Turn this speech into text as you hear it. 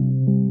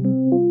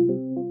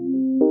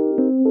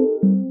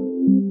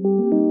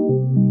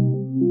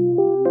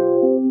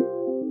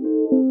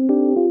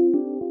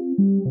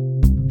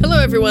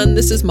everyone,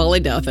 this is Molly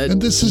Douthit.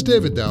 And this is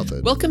David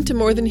Douthit. Welcome to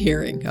More Than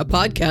Hearing, a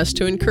podcast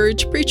to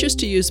encourage preachers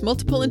to use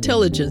multiple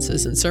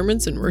intelligences in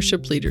sermons and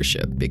worship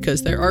leadership,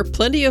 because there are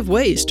plenty of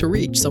ways to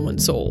reach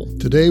someone's soul.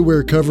 Today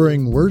we're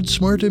covering Word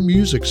Smart and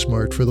Music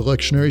Smart for the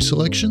lectionary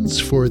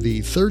selections for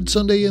the third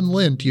Sunday in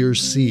Lent, Year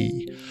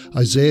C.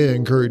 Isaiah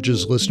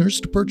encourages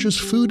listeners to purchase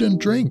food and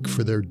drink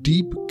for their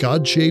deep,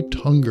 God-shaped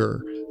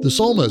hunger. The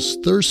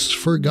psalmist thirsts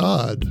for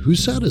God, who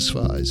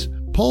satisfies.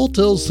 Paul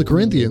tells the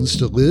Corinthians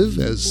to live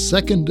as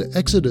second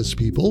Exodus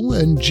people,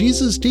 and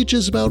Jesus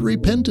teaches about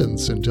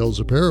repentance and tells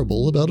a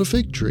parable about a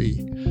fig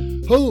tree.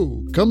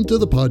 Ho, come to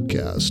the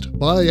podcast.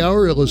 Buy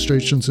our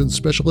illustrations and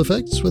special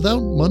effects without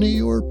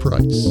money or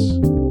price.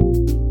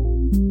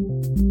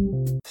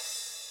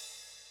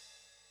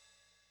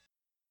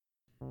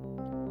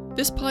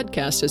 This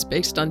podcast is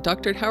based on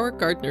Dr. Howard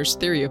Gardner's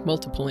theory of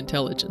multiple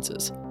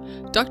intelligences.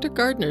 Dr.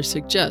 Gardner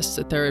suggests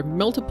that there are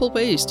multiple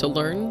ways to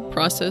learn,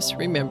 process,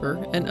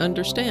 remember, and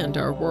understand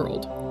our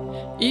world.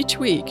 Each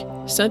week,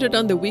 centered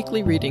on the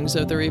weekly readings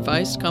of the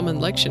Revised Common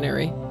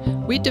Lectionary,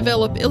 we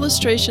develop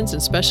illustrations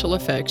and special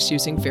effects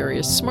using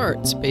various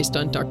smarts based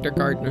on Dr.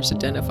 Gardner's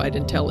identified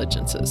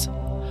intelligences.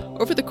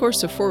 Over the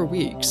course of 4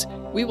 weeks,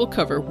 we will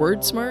cover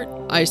Word Smart,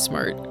 Eye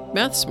Smart,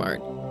 Math Smart,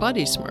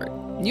 Body Smart,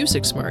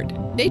 Music Smart,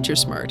 Nature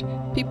Smart,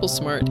 People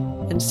Smart,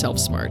 and Self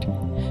Smart.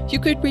 You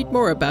could read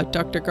more about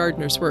Dr.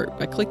 Gardner's work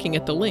by clicking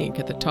at the link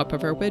at the top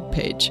of our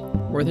webpage,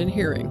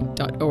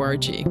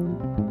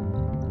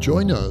 morethanhearing.org.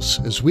 Join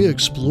us as we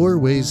explore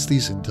ways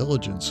these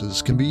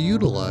intelligences can be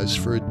utilized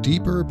for a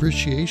deeper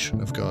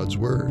appreciation of God's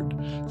Word.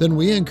 Then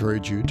we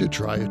encourage you to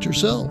try it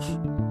yourself.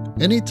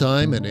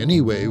 Anytime and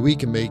any way we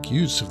can make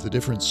use of the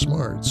different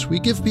smarts, we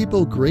give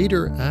people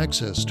greater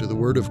access to the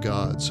Word of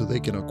God so they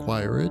can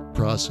acquire it,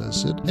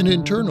 process it, and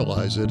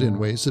internalize it in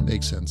ways that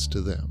make sense to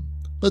them.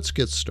 Let's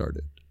get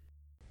started.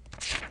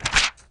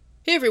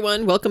 Hey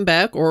everyone, welcome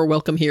back, or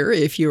welcome here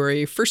if you are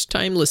a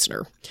first-time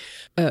listener.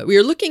 We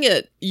are looking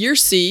at Year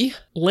C,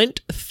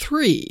 Lent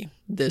 3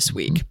 this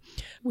week.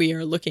 We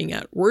are looking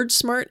at Word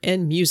Smart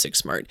and Music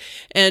Smart.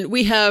 And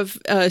we have,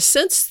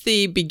 since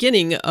the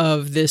beginning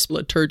of this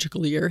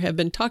liturgical year, have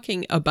been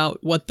talking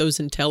about what those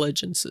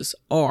intelligences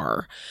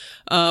are.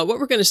 What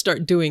we're going to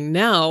start doing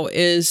now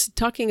is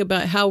talking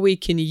about how we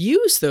can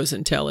use those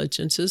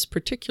intelligences,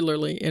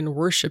 particularly in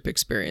worship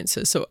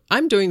experiences. So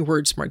I'm doing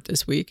Word Smart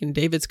this week, and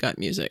David's got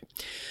music.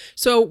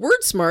 So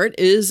Word Smart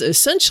is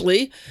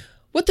essentially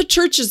what the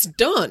church has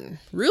done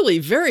really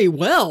very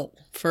well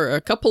for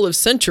a couple of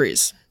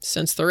centuries.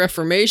 Since the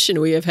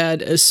Reformation, we have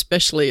had,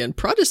 especially in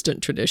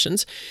Protestant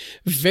traditions,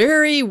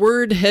 very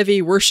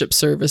word-heavy worship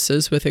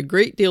services with a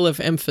great deal of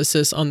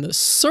emphasis on the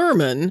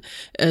sermon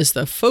as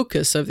the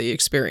focus of the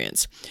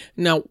experience.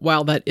 Now,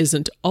 while that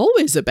isn't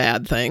always a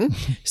bad thing,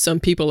 some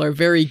people are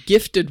very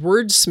gifted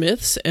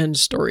wordsmiths and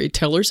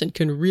storytellers and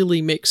can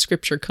really make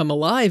Scripture come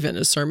alive in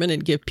a sermon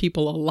and give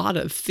people a lot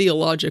of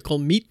theological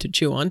meat to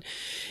chew on.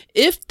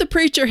 If the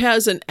preacher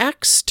has an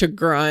axe to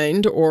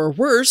grind, or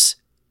worse,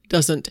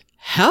 doesn't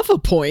have a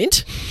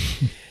point,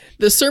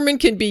 the sermon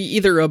can be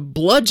either a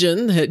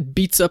bludgeon that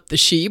beats up the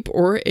sheep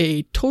or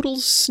a total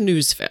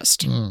snooze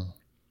fest.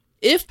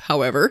 If,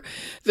 however,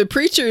 the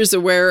preacher is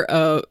aware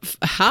of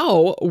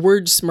how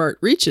Word Smart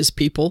reaches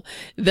people,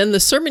 then the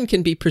sermon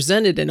can be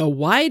presented in a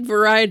wide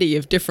variety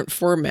of different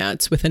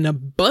formats with an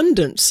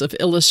abundance of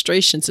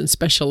illustrations and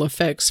special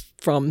effects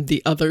from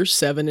the other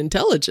 7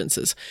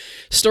 intelligences.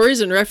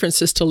 Stories and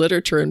references to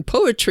literature and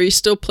poetry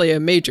still play a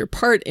major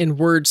part in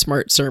Word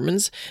Smart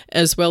sermons,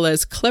 as well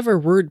as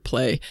clever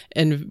wordplay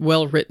and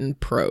well-written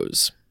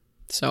prose.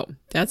 So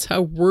that's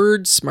how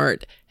Word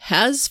Smart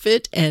has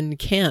fit and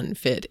can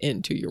fit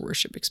into your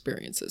worship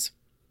experiences.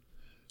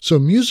 So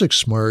Music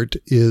Smart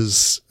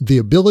is the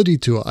ability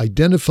to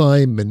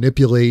identify,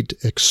 manipulate,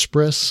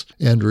 express,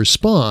 and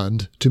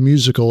respond to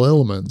musical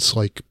elements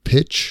like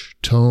pitch,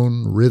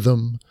 tone,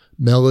 rhythm,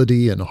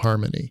 melody, and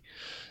harmony.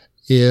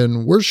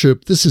 In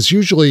worship, this is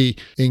usually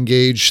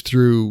engaged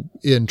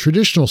in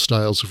traditional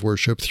styles of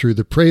worship, through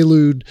the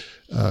prelude,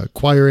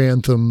 choir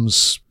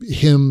anthems,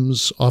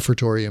 hymns,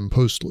 offertory, and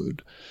postlude.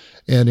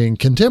 And in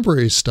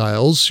contemporary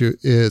styles,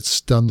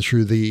 it's done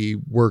through the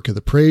work of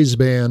the praise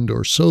band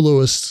or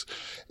soloists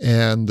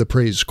and the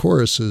praise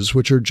choruses,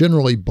 which are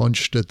generally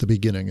bunched at the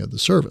beginning of the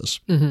service.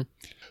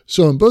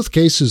 So in both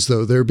cases,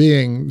 though, they're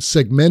being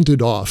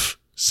segmented off,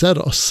 set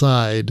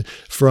aside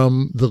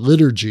from the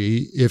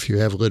liturgy, if you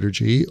have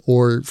liturgy,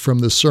 or from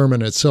the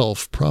sermon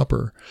itself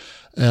proper,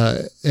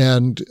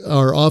 and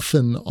are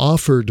often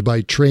offered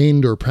by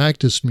trained or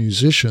practiced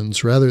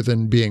musicians rather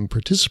than being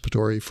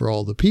participatory for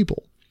all the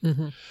people.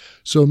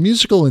 So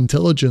musical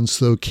intelligence,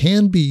 though,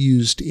 can be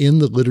used in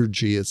the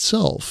liturgy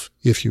itself,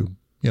 if you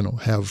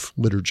have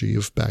liturgy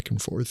of back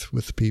and forth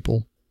with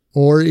people,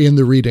 or in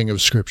the reading of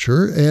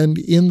Scripture and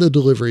in the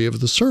delivery of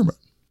the sermon.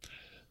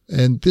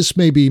 And this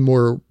may be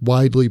more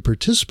widely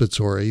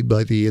participatory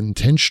by the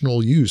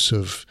intentional use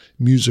of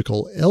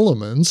musical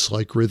elements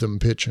like rhythm,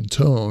 pitch, and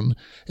tone,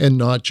 and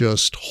not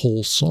just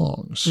whole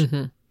songs.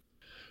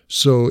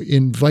 So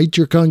invite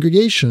your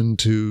congregation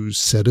to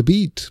set a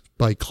beat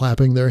by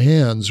clapping their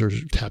hands or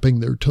tapping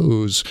their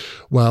toes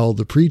while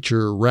the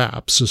preacher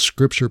raps a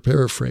scripture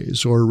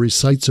paraphrase or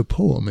recites a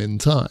poem in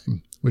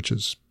time, which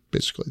is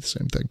basically the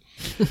same thing.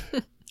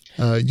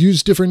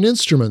 Use different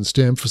instruments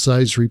to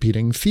emphasize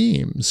repeating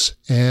themes,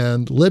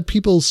 and let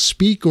people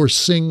speak or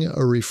sing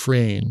a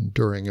refrain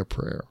during a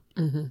prayer.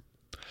 Mm-hmm.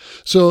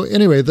 So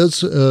anyway,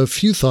 that's a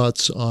few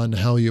thoughts on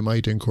how you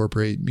might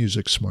incorporate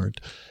Music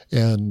Smart,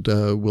 and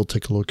we'll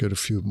take a look at a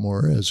few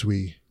more as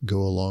we go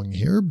along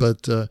here.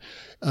 But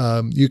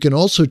you can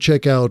also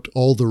check out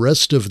all the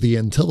rest of the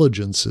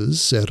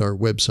intelligences at our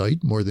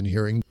website,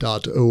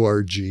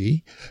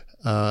 morethanhearing.org,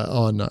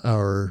 on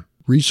our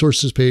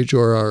resources page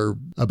or our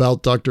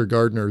About Dr.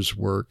 Gardner's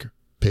Work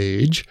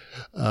page.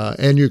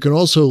 And you can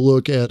also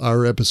look at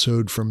our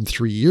episode from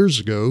 3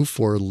 years ago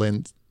for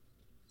Lent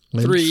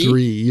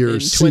 3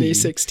 years in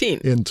 2016.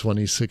 In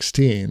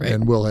 2016. Right.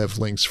 And we'll have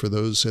links for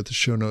those at the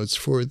show notes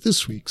for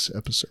this week's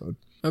episode.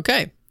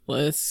 Okay,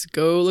 let's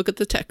go look at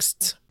the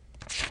texts.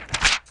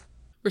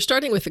 We're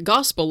starting with the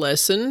gospel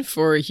lesson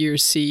for Year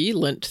C,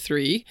 Lent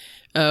 3,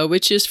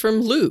 which is from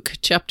Luke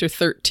chapter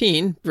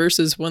 13,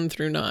 verses 1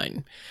 through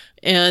 9.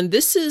 And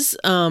this is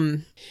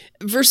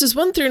verses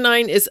 1 through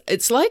 9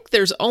 it's like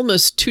there's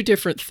almost two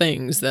different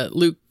things, that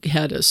Luke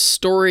had a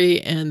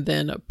story and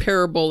then a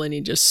parable, and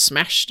he just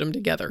smashed them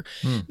together.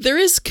 There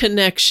is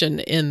connection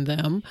in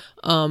them.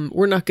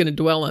 We're not going to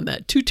dwell on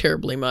that too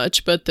terribly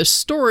much, but the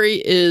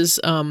story is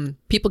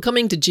people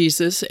coming to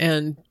Jesus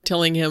and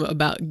telling him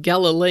about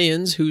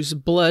Galileans whose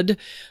blood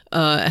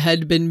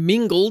had been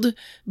mingled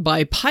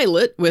by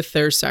Pilate with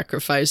their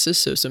sacrifices,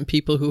 so some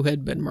people who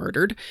had been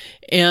murdered.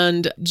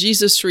 And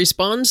Jesus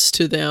responds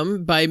to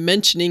them by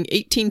mentioning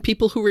 18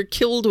 people who were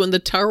killed when the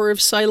Tower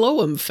of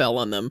Siloam fell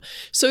on them.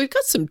 So we've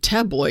got some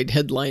tabloid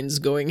headlines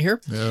going here.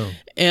 Yeah.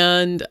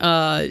 And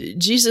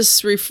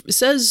Jesus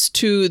says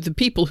to the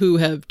people who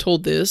have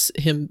told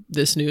him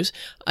this news,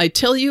 "I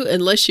tell you,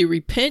 unless you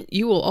repent,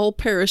 you will all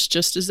perish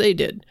just as they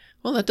did."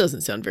 Well, that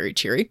doesn't sound very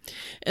cheery.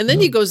 And then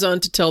he goes on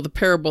to tell the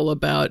parable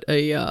about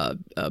a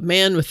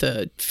man with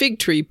a fig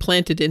tree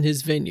planted in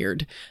his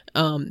vineyard,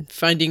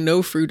 finding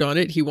no fruit on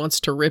it. He wants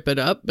to rip it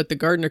up, but the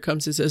gardener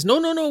comes and says,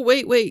 no,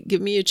 wait, give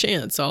me a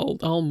chance.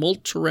 I'll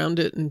mulch around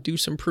it and do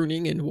some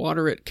pruning and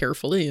water it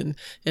carefully,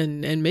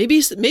 and maybe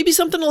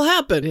something will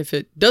happen. If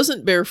it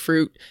doesn't bear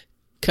fruit,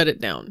 cut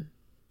it down.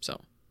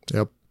 So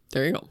Yep.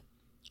 there you go.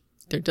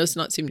 There does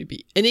not seem to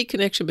be any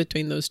connection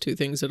between those two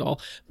things at all.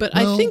 But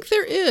I think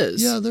there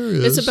is. Yeah, there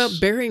is. It's about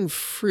bearing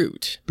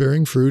fruit.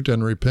 Bearing fruit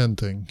and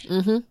repenting.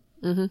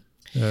 Mm-hmm.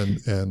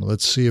 Mm-hmm. And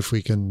let's see if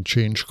we can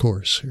change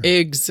course here.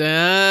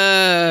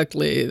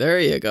 Exactly. There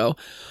you go.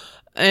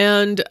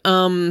 And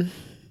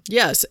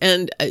yes,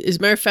 and as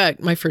a matter of fact,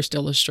 my first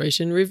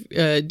illustration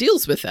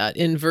deals with that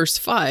in verse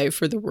 5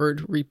 for the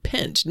word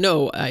repent.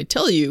 No, I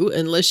tell you,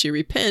 unless you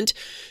repent,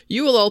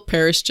 you will all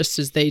perish just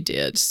as they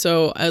did.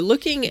 So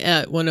looking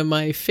at one of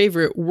my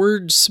favorite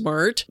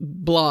WordSmart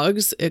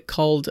blogs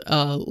called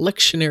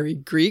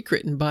Lectionary Greek,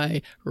 written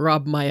by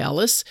Rob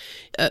Mialis,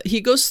 he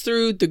goes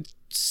through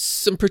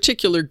some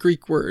particular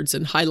Greek words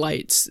and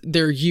highlights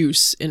their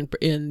use in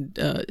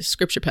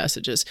scripture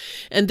passages.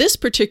 And this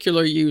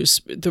particular use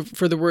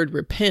for the word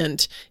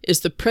repent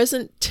is the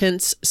present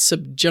tense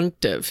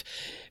subjunctive,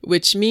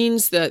 which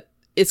means that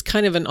it's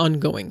kind of an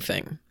ongoing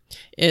thing.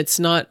 It's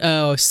not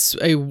a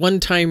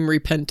one-time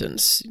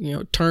repentance,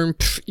 turn,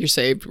 you're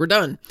saved, we're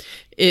done.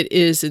 It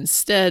is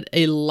instead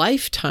a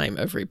lifetime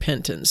of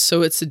repentance.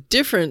 So it's a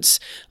difference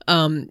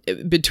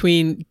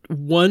between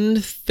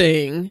one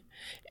thing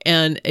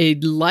and a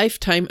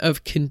lifetime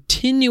of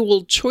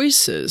continual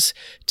choices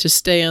to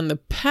stay on the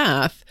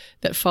path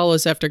that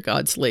follows after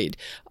God's lead.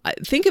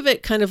 Think of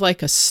it kind of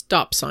like a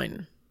stop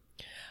sign.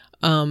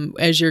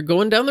 As you're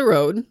going down the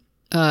road,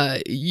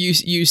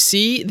 you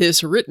see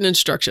this written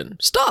instruction,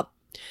 stop,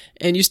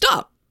 and you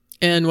stop.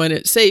 And when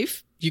it's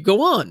safe, you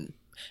go on.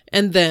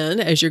 And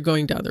then as you're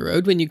going down the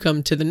road, when you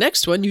come to the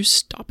next one, you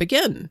stop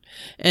again.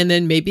 And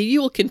then maybe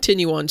you will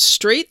continue on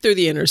straight through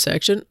the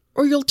intersection,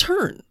 or you'll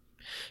turn.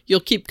 You'll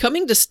keep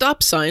coming to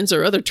stop signs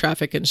or other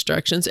traffic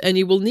instructions, and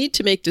you will need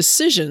to make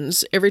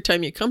decisions every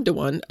time you come to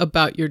one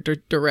about your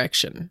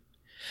direction.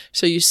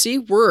 So you see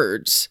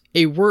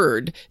a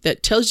word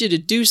that tells you to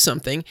do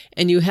something,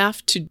 and you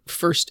have to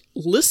first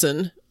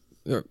listen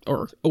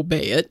or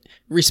obey it,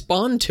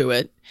 respond to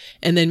it,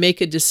 and then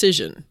make a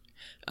decision.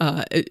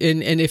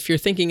 And if you're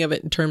thinking of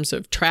it in terms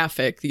of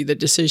traffic, the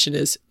decision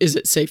is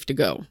it safe to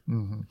go?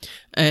 Mm-hmm.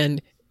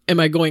 And am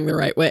I going the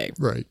right way?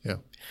 Right, yeah.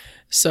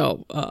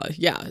 So,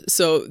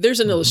 so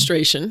there's an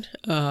illustration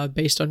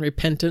based on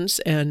repentance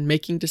and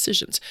making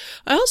decisions.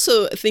 I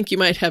also think you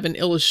might have an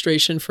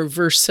illustration for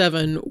verse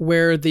 7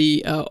 where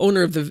the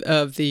owner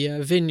of the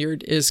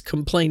vineyard is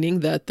complaining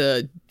that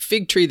the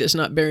fig tree that's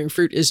not bearing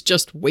fruit is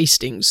just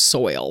wasting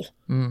soil.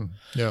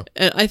 Yeah.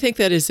 And I think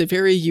that is a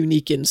very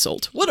unique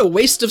insult. What a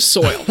waste of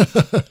soil.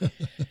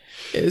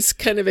 is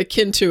kind of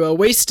akin to a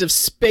waste of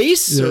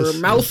space or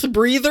mouth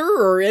breather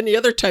or any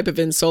other type of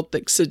insult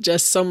that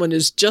suggests someone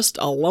is just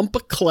a lump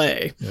of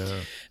clay.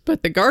 Yeah.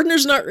 But the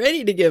gardener's not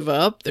ready to give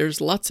up.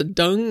 There's lots of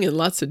dung and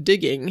lots of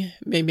digging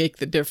may make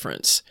the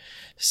difference.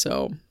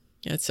 So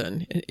that's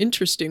an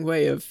interesting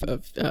way of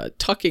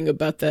talking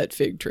about that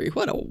fig tree.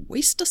 What a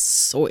waste of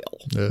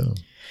soil. Yeah.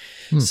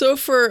 So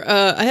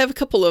I have a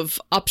couple of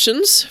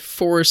options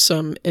for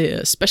some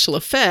special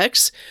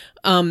effects.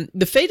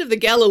 The fate of the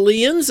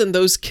Galileans and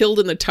those killed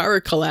in the tower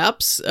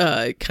collapse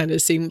kind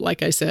of seemed,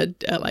 like I said,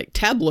 like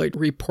tabloid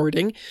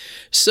reporting.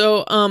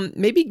 So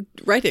maybe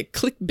write a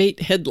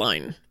clickbait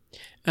headline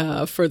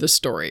for the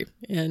story,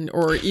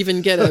 or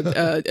even get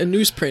a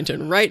newsprint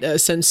and write a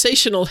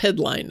sensational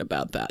headline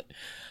about that.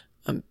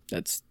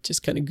 That's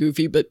just kind of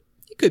goofy, but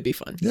it could be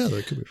fun. Yeah,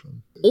 that could be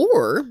fun.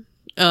 Or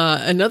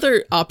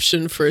another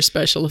option for a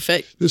special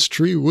effect. This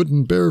tree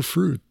wouldn't bear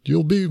fruit.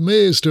 You'll be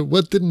amazed at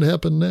what didn't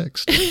happen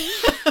next.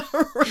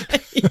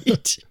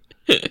 Right.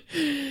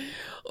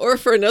 Or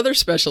for another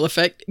special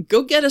effect,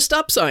 go get a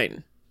stop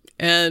sign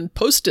and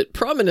post it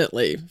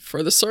prominently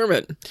for the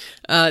sermon.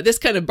 This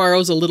kind of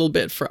borrows a little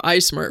bit for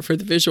iSmart for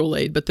the visual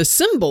aid, but the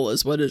symbol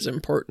is what is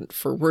important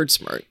for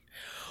WordSmart.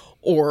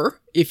 Or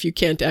if you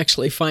can't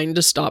actually find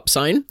a stop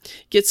sign,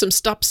 get some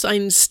stop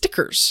sign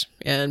stickers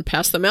and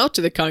pass them out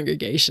to the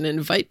congregation and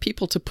invite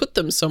people to put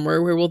them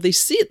somewhere where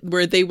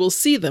they will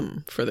see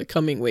them for the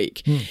coming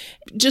week.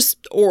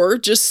 Just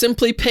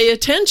simply pay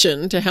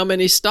attention to how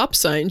many stop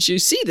signs you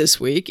see this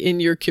week in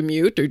your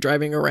commute or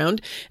driving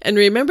around, and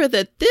remember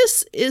that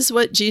this is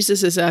what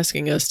Jesus is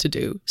asking us to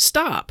do.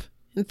 Stop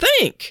and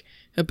think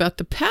about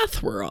the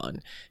path we're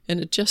on and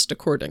adjust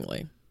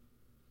accordingly.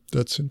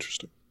 That's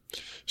interesting.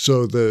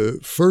 So the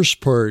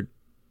first part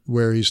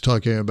where he's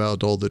talking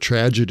about all the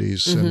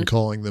tragedies and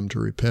calling them to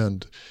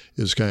repent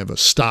is kind of a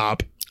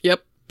stop.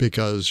 Yep.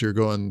 Because you're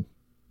going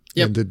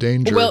into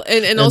danger. Well,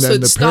 and also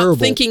stop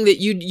thinking that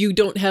you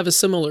don't have a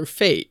similar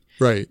fate.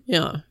 Right.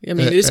 Yeah. I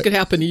mean, this could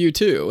happen to you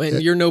too,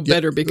 and you're no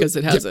better because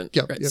it hasn't.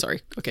 Right.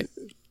 Sorry. Okay.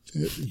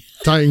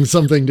 Tying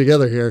something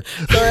together here.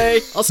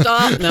 Sorry. I'll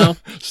stop. No.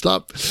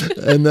 Stop.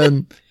 And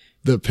then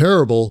the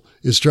parable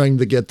is trying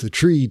to get the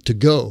tree to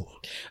go.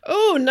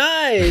 Oh,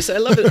 nice. I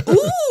love it.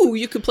 Ooh,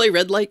 you could play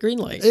red light, green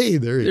light. Hey,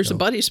 there's a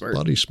Body Smart.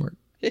 Body Smart.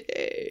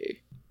 Hey.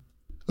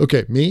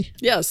 Okay, me?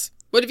 Yes.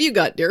 What have you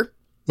got, dear?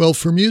 Well,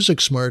 for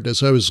Music Smart,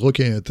 as I was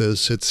looking at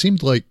this, it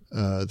seemed like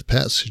the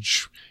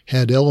passage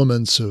had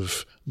elements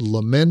of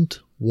lament,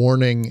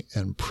 warning,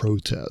 and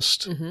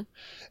protest,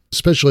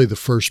 especially the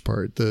first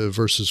part, the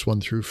verses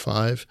 1 through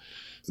 5.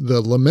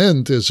 The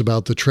lament is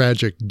about the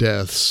tragic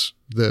deaths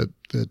that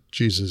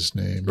Jesus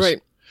names.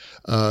 Right.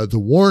 The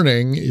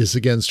warning is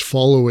against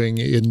following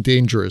in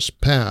dangerous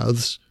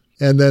paths.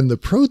 And then the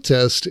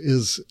protest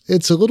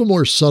it's a little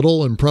more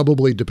subtle and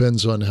probably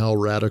depends on how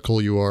radical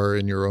you are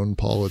in your own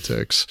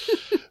politics.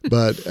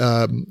 But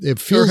it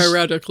feels... Or how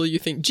radical you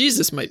think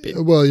Jesus might be.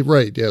 Well,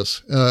 right,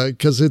 yes.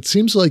 Because it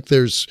seems like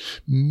there's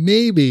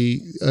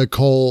maybe a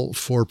call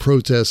for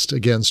protest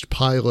against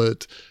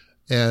Pilate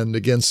and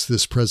against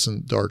this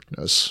present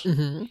darkness.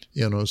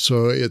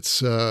 So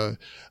it's...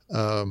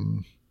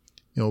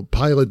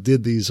 Pilate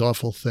did these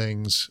awful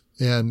things,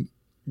 and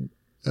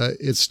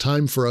it's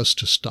time for us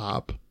to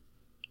stop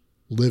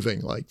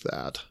living like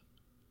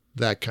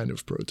that kind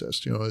of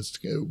protest.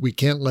 We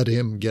can't let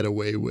him get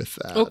away with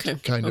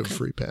that kind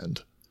of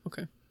repent.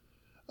 Okay.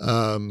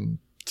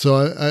 So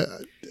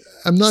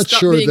I'm not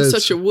sure that... Stop being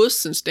such a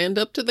wuss and stand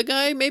up to the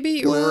guy,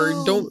 maybe?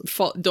 Or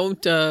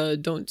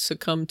don't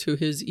succumb to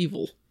his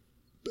evil.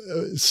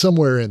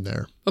 Somewhere in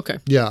there. Okay.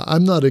 Yeah,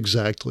 I'm not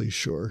exactly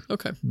sure.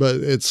 Okay. But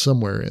it's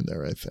somewhere in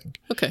there, I think.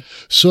 Okay.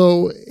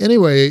 So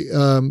anyway,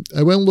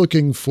 I went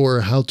looking for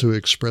how to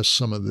express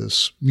some of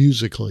this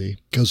musically,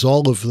 because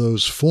all of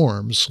those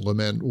forms,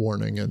 lament,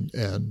 warning,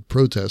 and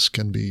protest,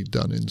 can be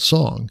done in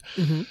song.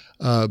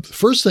 The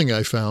first thing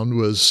I found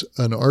was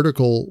an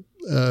article,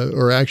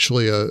 or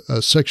actually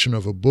a section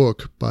of a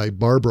book by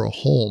Barbara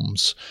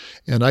Holmes,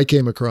 and I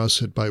came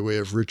across it by way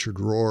of Richard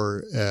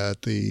Rohr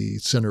at the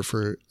Center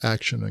for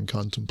Action and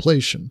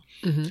Contemplation.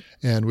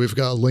 And we've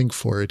got a link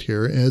for it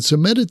here. And it's a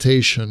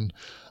meditation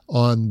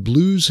on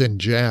blues and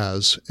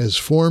jazz as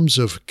forms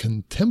of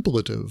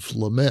contemplative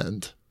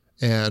lament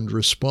and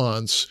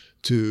response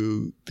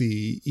to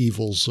the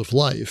evils of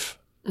life.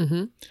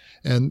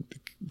 And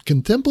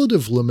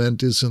contemplative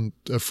lament isn't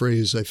a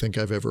phrase I think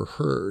I've ever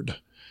heard.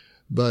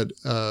 But,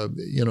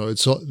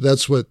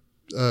 that's what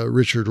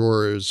Richard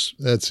Rohr is,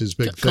 that's his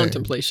big thing.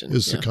 Contemplation.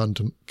 Is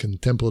the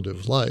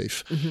contemplative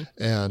life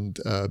and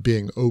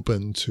being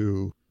open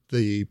to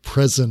the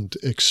present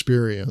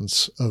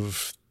experience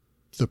of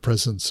the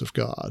presence of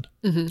God,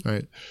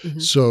 right?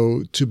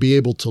 So to be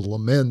able to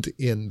lament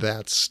in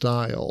that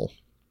style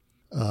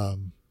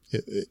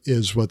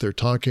is what they're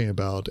talking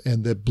about.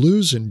 And that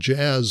blues and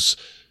jazz,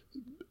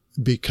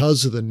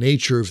 because of the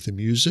nature of the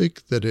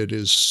music, that it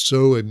is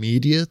so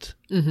immediate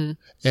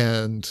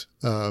and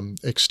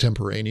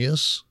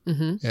extemporaneous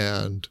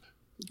and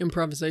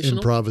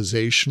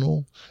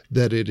improvisational,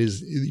 that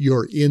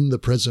you're in the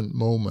present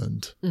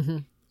moment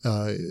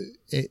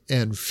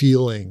and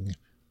feeling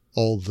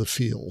all the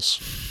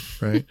feels,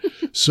 right?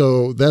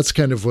 So that's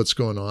kind of what's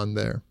going on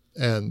there.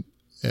 And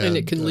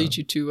it can lead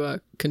you to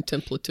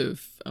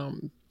contemplative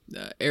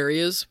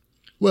areas.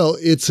 Well,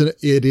 it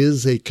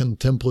is a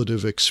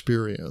contemplative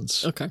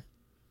experience. Okay.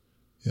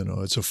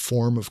 It's a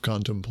form of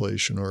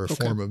contemplation or a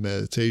form of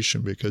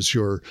meditation because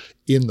you're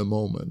in the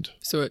moment.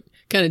 So it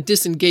kind of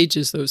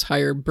disengages those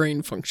higher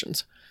brain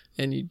functions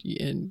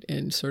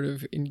and sort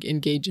of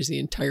engages the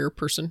entire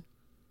person.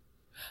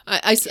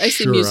 I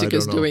see music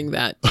as doing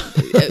that.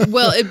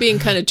 Well, it being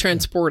kind of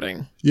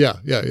transporting. Yeah.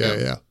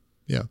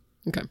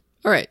 Okay.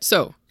 All right.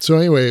 So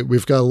anyway,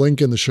 we've got a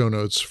link in the show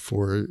notes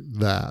for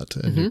that,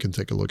 and you can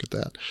take a look at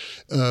that.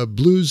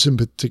 Blues in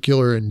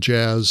particular and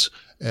jazz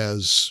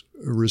as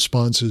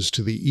responses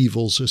to the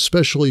evils,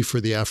 especially for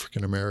the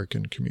African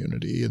American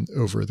community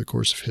over the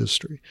course of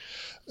history.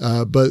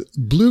 But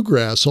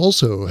bluegrass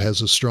also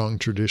has a strong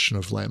tradition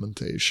of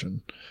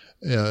lamentation,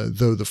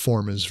 though the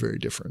form is very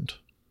different.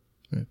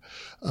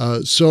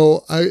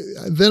 So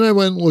I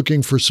went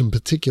looking for some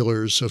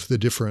particulars of the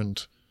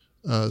different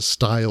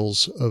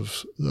styles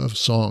of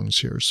songs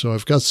here. So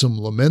I've got some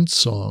lament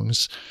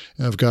songs.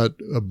 I've got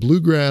a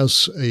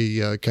bluegrass,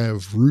 a kind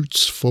of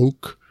roots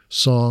folk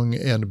song,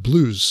 and a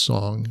blues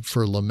song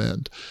for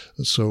lament.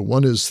 So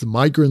one is the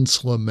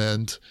Migrants'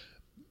 Lament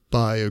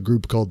by a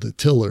group called the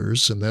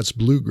Tillers, and that's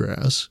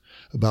bluegrass,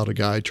 about a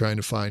guy trying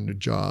to find a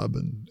job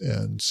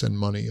and send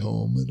money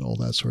home and all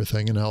that sort of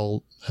thing, and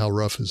how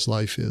rough his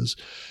life is.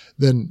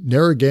 Then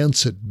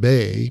Narragansett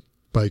Bay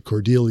by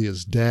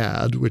Cordelia's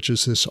Dad, which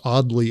is this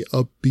oddly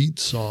upbeat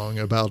song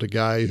about a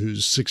guy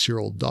whose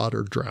 6-year-old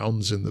daughter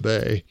drowns in the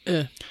bay.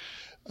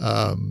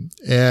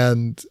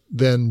 And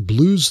then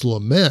Blues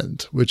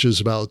Lament, which is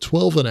about a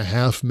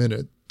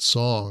 12.5-minute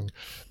song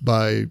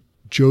by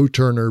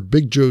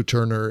Big Joe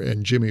Turner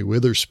and Jimmy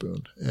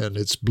Witherspoon. And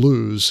it's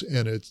blues.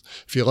 And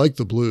if you like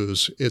the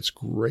blues, it's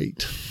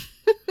great.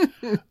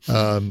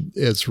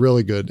 It's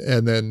really good.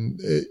 And then,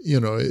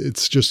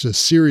 it's just a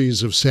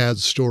series of sad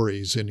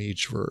stories in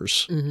each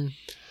verse.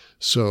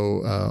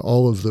 So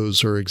all of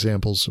those are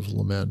examples of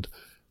lament.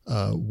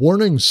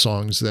 Warning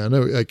songs then,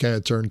 I kind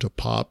of turned to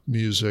pop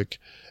music.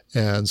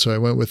 And so I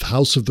went with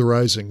House of the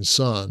Rising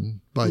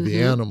Sun by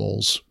the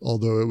Animals,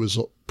 although it was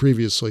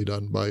previously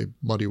done by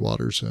Muddy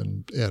Waters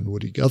and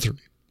Woody Guthrie.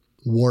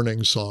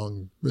 Warning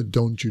song,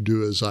 Don't You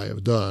Do As I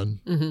Have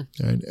Done.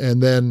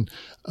 And then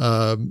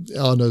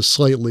on a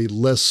slightly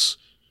less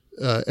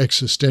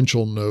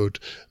existential note,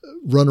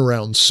 Run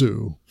Around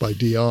Sue by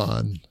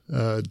Dion.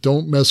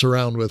 Don't mess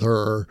around with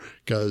her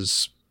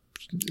because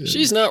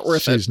she's not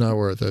worth it. She's not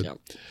worth it. Yep.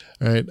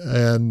 Right.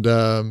 And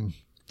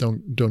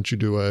don't you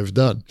do what I've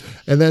done.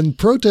 And then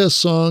protest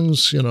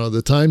songs,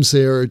 The Times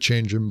They Are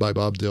Changing by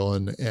Bob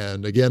Dylan.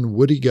 And again,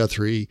 Woody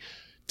Guthrie,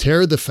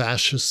 Tear the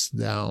Fascists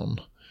Down,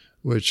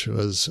 which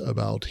was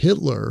about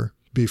Hitler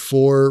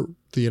before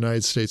the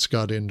United States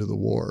got into the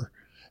war.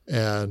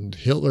 And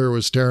Hitler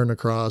was tearing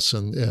across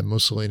and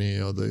Mussolini,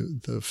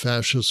 the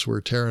fascists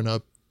were tearing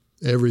up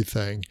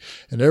everything.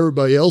 And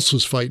everybody else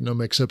was fighting them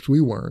except we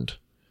weren't.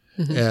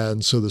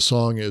 And so the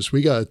song is,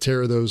 we got to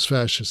tear those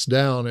fascists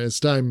down. And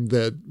it's time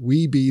that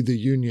we be the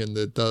union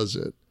that does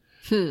it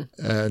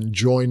and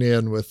join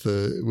in with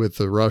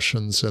the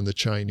Russians and the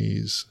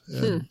Chinese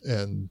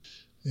and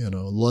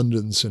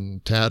London's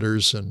in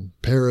tatters and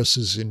Paris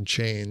is in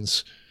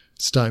chains.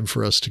 It's time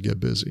for us to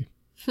get busy.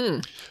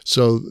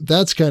 So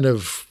that's kind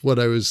of what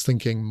I was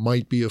thinking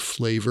might be a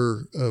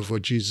flavor of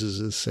what Jesus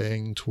is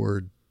saying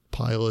toward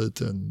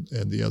Pilate and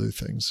the other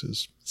things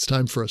is it's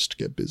time for us to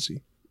get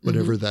busy.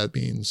 Whatever that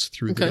means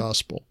through the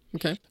gospel.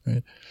 Okay.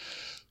 Right?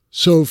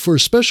 So for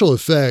special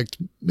effect,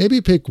 maybe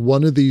pick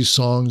one of these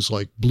songs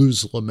like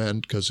Blues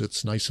Lament, because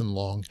it's nice and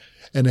long,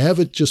 and have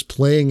it just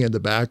playing in the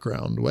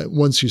background.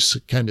 Once you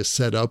kind of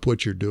set up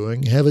what you're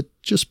doing, have it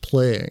just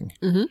playing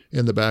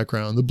in the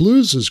background. The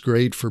blues is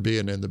great for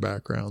being in the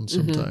background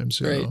sometimes.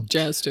 You know?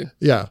 Jazz too.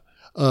 Yeah.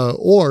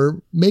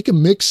 Or make a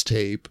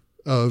mixtape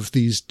of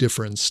these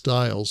different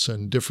styles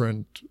and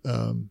different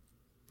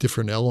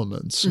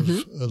elements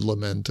of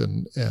lament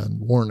and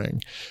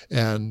warning,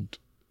 and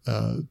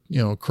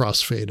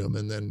crossfade them,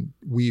 and then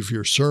weave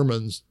your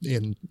sermons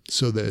in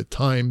so that it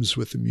times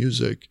with the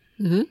music.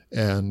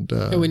 And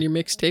when your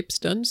mixtape's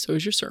done, so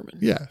is your sermon.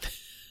 Yeah,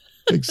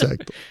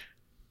 exactly.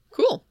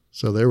 Cool.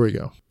 So there we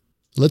go.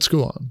 Let's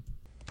go on.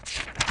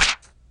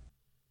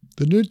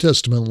 The New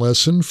Testament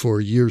lesson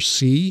for Year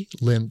C,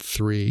 Lent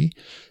 3,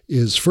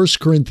 is 1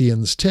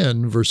 Corinthians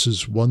 10,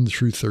 verses 1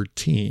 through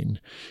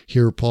 13.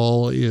 Here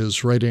Paul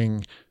is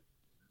writing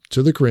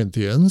to the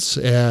Corinthians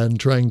and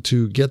trying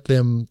to get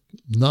them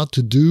not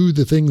to do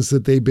the things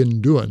that they've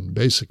been doing,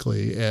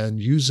 basically, and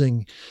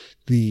using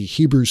the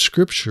Hebrew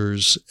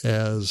Scriptures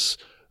as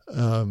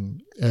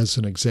an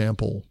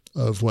example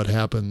of what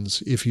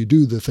happens if you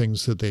do the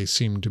things that they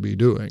seem to be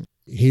doing.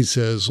 He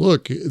says,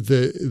 look,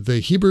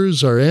 the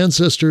Hebrews, our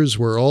ancestors,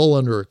 were all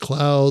under a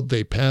cloud.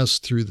 They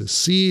passed through the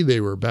sea. They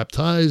were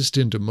baptized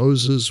into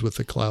Moses with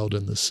the cloud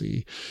and the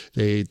sea.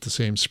 They ate the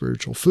same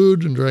spiritual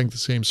food and drank the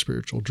same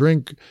spiritual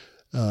drink,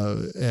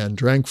 and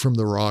drank from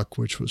the rock,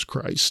 which was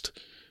Christ,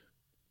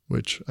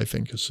 which I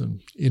think is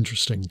an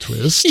interesting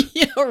twist.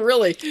 Yeah,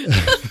 really.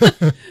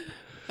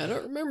 I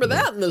don't remember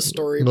that in the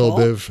story, A little Paul.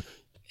 bit of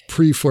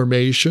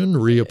pre-formation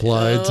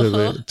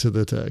reapplied to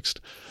the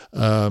text.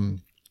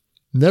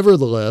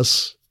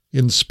 Nevertheless,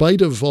 in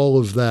spite of all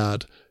of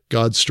that,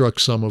 God struck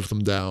some of them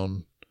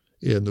down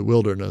in the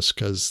wilderness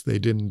because they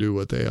didn't do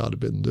what they ought to have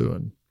been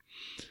doing.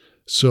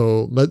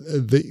 So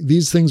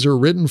these things are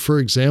written for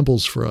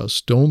examples for us.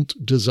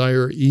 Don't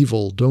desire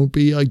evil. Don't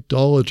be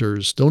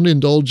idolaters. Don't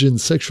indulge in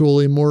sexual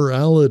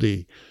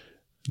immorality.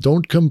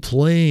 Don't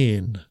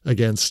complain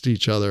against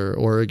each other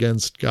or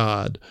against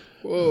God.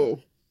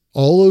 Whoa.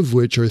 All of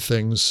which are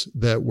things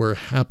that were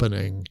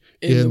happening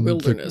In the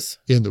wilderness.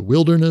 in the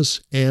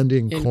wilderness and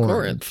in In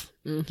Corinth.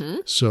 Mm-hmm.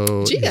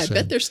 So Gee, I said,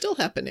 bet they're still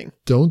happening.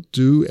 don't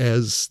do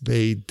as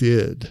they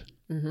did,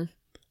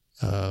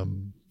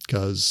 Mm-hmm.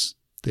 because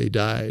they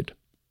died.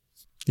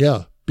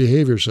 Yeah,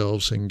 behave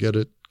yourselves and get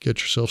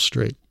yourself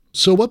straight.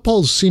 So what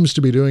Paul seems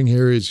to be doing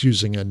here is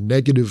using a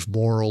negative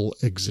moral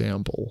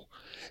example.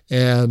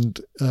 And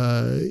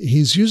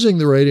he's using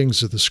the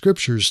writings of the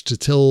scriptures to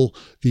tell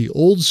the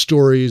old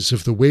stories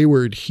of the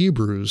wayward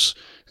Hebrews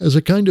as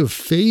a kind of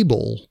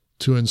fable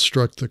to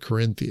instruct the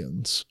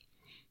Corinthians.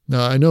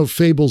 Now, I know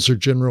fables are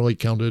generally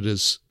counted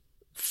as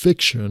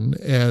fiction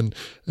and,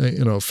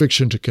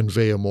 fiction to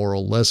convey a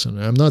moral lesson.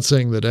 And I'm not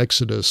saying that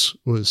Exodus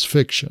was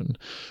fiction,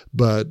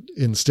 but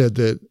instead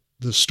that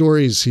the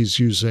stories he's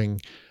using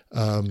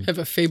Have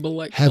a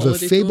fable-like have a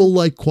quality to them?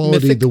 fable-like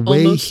quality Mythic the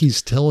way almost?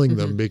 he's telling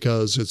them,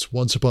 because it's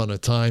once upon a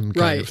time kind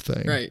Right, of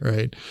thing, right.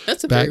 right?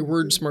 That's a Back- very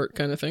word smart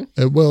kind of thing.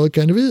 Well, it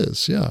kind of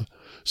is, yeah.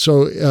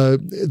 So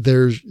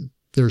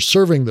they're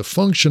serving the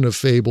function of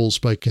fables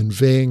by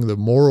conveying the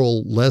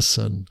moral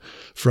lesson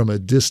from a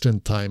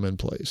distant time and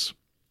place.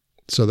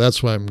 So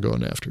that's why I'm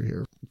going after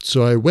here.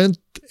 So I went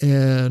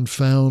and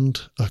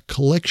found a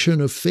collection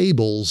of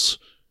fables,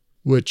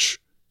 which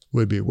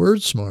would be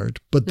word smart,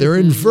 but they're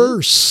in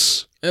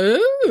verse.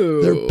 Oh.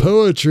 They're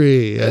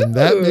poetry, and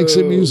that makes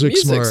it music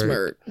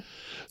smart.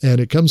 And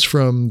it comes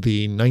from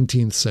the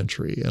 19th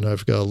century, and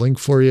I've got a link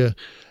for you.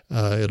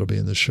 It'll be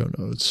in the show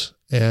notes.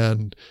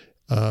 And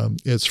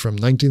it's from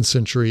 19th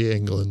century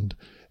England,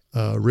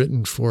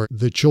 written for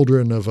the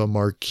children of a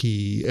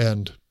marquis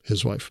and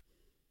his wife.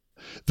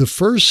 The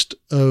first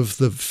of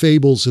the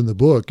fables in the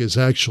book is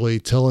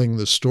actually telling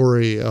the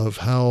story of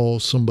how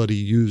somebody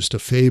used a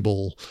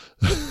fable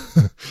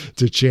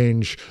to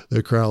change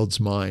the crowd's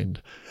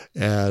mind.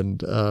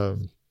 And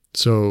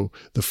so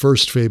the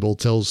first fable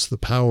tells the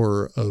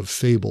power of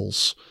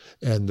fables,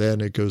 and then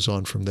it goes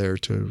on from there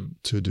to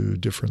do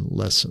different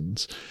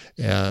lessons.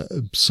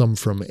 Some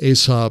from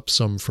Aesop,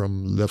 some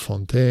from La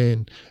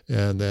Fontaine,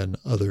 and then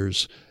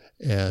others,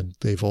 and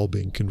they've all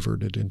been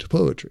converted into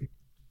poetry.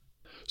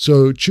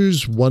 So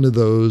choose one of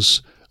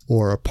those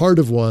or a part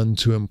of one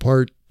to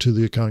impart to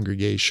the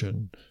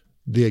congregation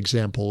the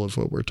example of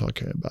what we're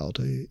talking about,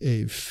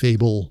 a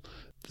fable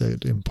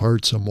that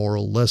imparts a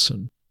moral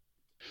lesson.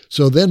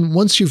 So then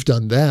once you've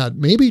done that,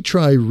 maybe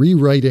try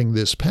rewriting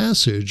this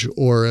passage,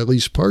 or at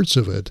least parts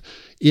of it,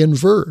 in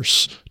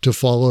verse to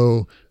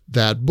follow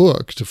that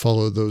book, to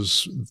follow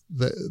those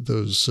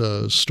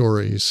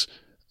stories,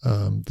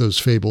 those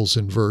fables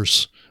in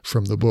verse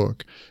from the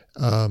book.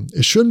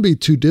 It shouldn't be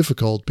too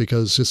difficult,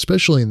 because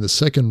especially in the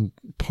second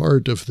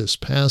part of this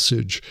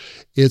passage,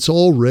 it's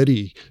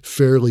already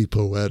fairly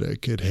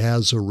poetic. It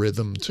has a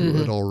rhythm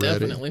to it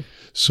already. Definitely.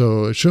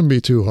 So it shouldn't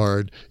be too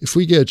hard. If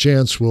we get a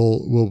chance,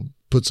 we'll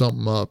put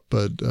something up,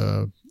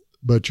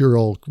 but you're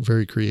all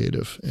very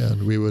creative,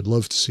 and we would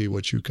love to see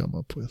what you come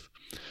up with.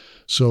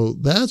 So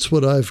that's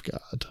what I've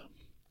got.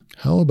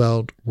 How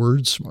about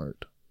word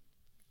smart?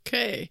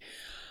 Okay.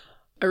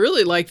 I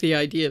really like the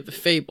idea of the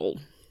fable.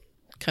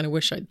 Kind of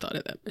wish I'd thought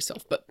of that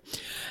myself, but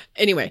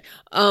anyway.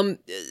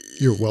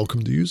 You're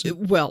welcome to use it.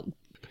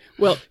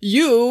 Well,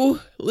 you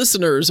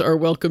listeners are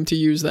welcome to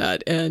use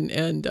that, and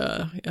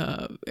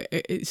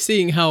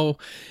seeing how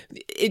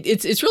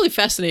it's really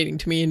fascinating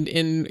to me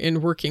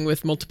in working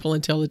with multiple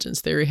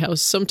intelligence theory, how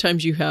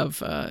sometimes you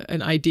have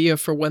an idea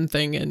for one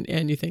thing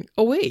and you think,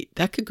 oh wait,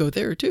 that could go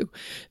there too.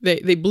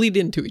 They bleed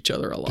into each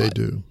other a lot. They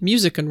do.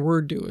 Music and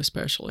word do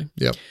especially.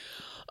 Yep.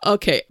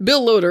 Okay,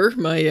 Bill Loader,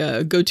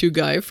 my go-to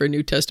guy for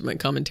New Testament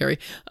commentary,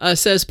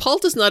 says, Paul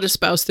does not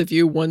espouse the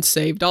view once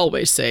saved,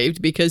 always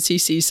saved, because he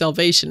sees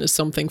salvation as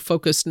something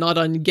focused not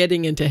on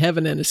getting into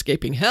heaven and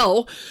escaping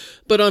hell,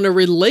 but on a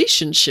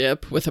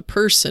relationship with a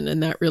person,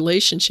 and that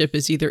relationship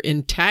is either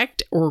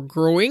intact or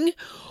growing,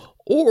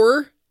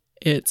 or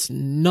it's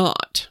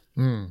not.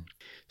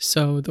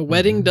 So the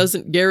wedding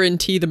doesn't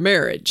guarantee the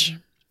marriage.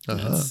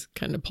 That's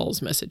kind of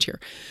Paul's message here.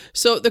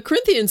 So the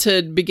Corinthians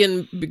had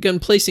begun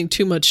placing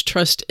too much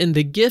trust in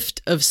the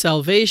gift of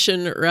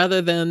salvation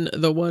rather than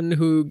the one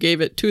who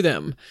gave it to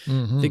them.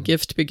 The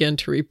gift began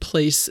to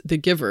replace the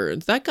giver.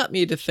 That got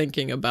me to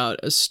thinking about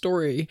a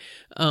story.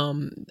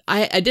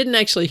 I didn't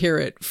actually hear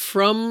it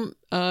from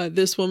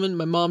this woman.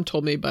 My mom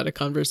told me about a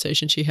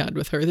conversation she had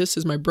with her. This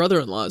is my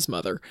brother-in-law's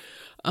mother,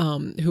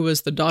 who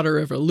was the daughter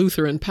of a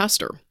Lutheran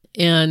pastor.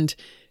 And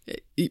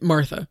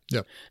Martha.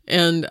 Yep.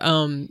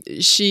 And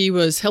she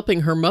was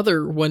helping her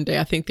mother one day.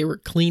 I think they were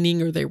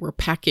cleaning or they were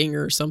packing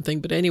or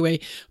something. But anyway,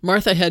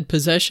 Martha had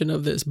possession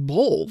of this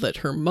bowl that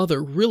her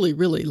mother really,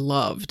 really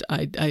loved.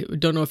 I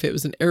don't know if it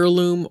was an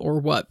heirloom or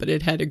what, but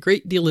it had a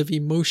great deal of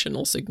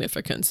emotional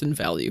significance and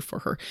value for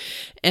her.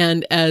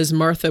 And as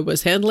Martha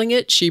was handling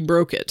it, she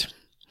broke it.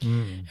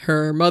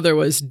 Her mother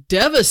was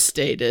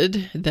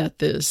devastated that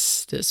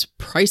this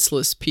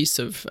priceless piece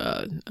of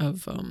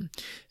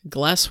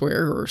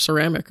glassware or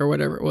ceramic or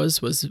whatever it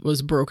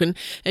was broken,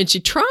 and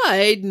she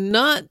tried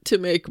not to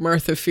make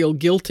Martha feel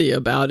guilty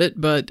about it,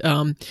 but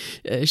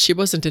she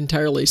wasn't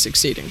entirely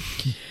succeeding.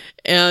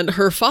 And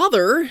her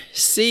father,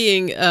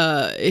 seeing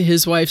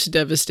his wife's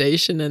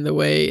devastation and the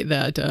way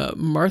that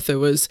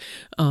Martha's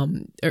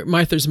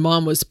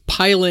mom was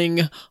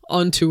piling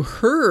onto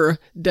her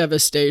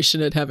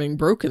devastation at having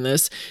broken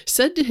this,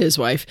 said to his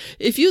wife,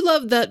 "If you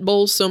love that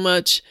bowl so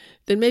much,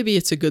 then maybe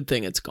it's a good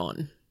thing it's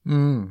gone."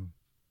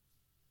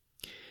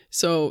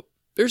 So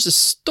there's a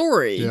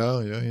story.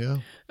 Yeah.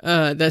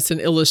 That's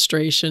an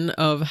illustration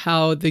of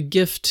how the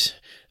gift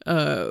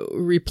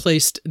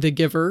replaced the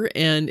giver.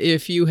 And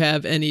if you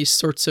have any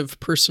sorts of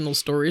personal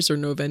stories or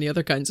know of any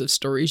other kinds of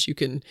stories, you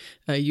can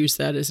use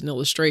that as an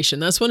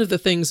illustration. That's one of the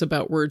things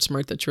about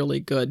WordSmart that's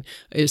really good,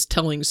 is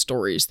telling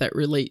stories that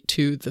relate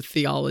to the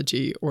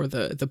theology or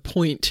the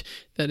point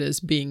that is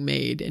being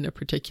made in a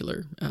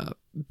particular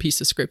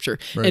piece of scripture.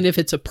 Right. And if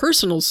it's a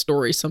personal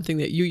story, something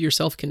that you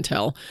yourself can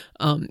tell,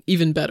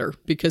 even better,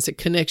 because it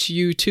connects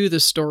you to the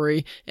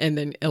story and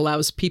then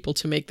allows people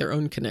to make their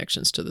own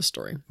connections to the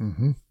story.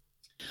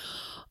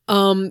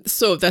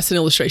 So that's an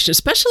illustration.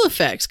 Special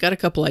effects, got a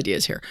couple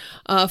ideas here.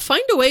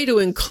 Find a way to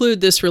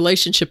include this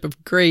relationship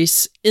of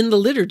grace in the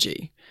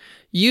liturgy.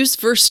 Use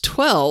verse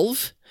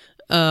 12,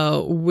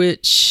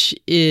 which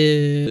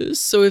is,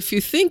 "So if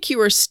you think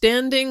you are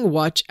standing,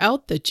 watch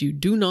out that you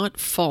do not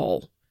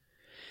fall."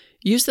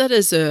 Use that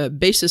as a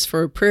basis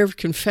for a prayer of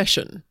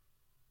confession.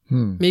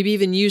 Maybe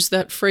even use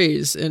that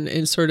phrase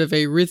in sort of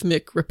a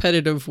rhythmic,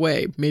 repetitive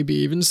way. Maybe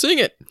even sing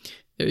it.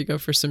 There you go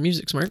for some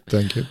music, Smart.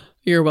 Thank you.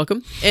 You're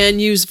welcome. And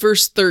use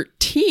verse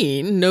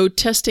 13, "No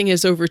testing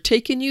has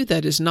overtaken you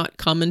that is not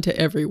common to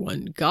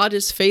everyone. God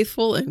is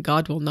faithful, and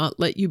God will not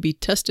let you be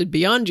tested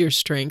beyond your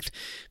strength.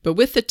 But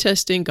with the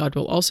testing, God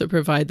will also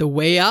provide the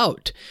way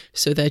out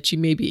so that you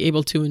may be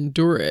able to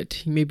endure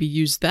it." You maybe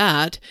use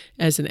that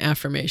as an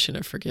affirmation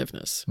of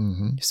forgiveness.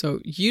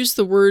 So use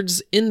the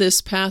words in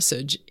this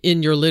passage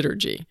in your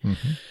liturgy.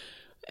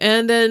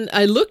 And then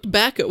I looked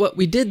back at what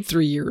we did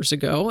 3 years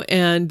ago,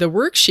 and the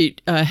worksheet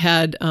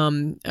had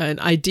an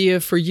idea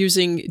for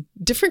using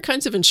different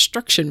kinds of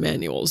instruction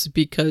manuals,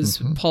 because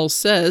Paul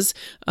says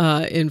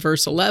in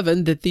verse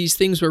 11 that these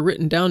things were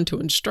written down to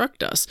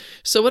instruct us.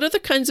 So what other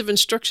kinds of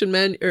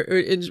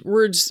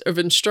words of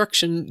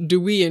instruction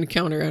do we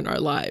encounter in our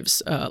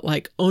lives,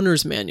 like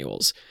owner's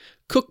manuals,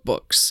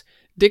 cookbooks,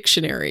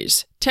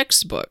 dictionaries,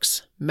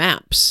 textbooks,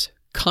 maps,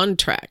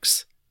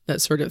 contracts, that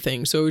sort of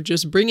thing. So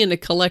just bring in a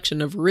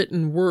collection of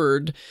written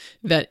word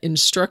that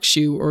instructs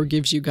you or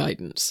gives you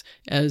guidance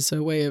as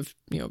a way of,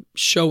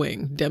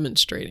 showing,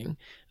 demonstrating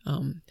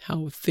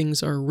how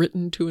things are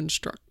written to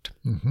instruct.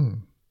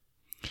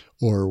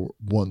 Or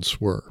once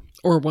were.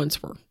 Or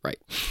once were, right.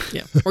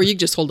 Yeah. Or you can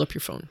just hold up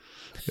your phone.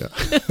 Yeah.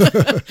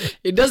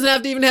 It doesn't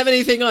have to even have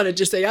anything on it.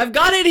 Just say, "I've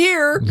got it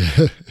here."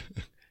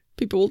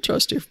 People will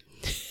trust you.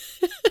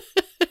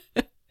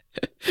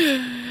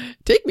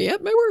 Take me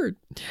at my word.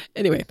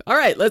 Anyway, all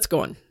right, let's go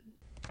on.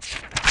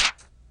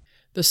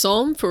 The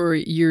psalm for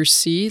year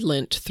C,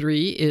 Lent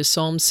 3, is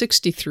Psalm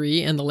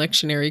 63, and the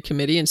lectionary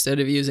committee, instead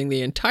of using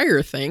the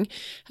entire thing,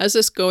 has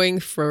us going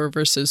for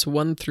verses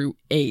 1 through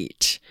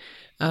 8.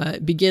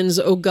 It begins,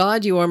 "O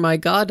God, you are my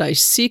God. I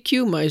seek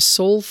you. My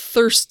soul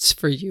thirsts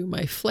for you.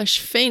 My flesh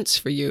faints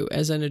for you,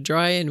 as in a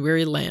dry and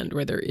weary land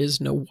where there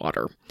is no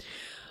water."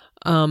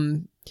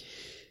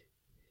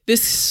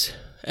 This,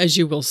 as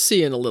you will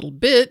see in a little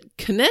bit,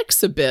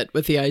 connects a bit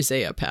with the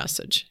Isaiah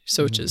passage.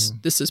 So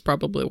this is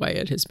probably why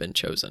it has been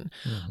chosen.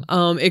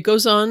 It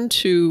goes on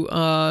to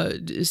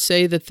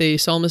say that the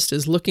psalmist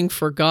is looking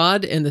for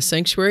God in the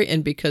sanctuary,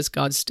 and because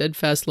God's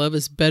steadfast love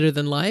is better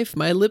than life,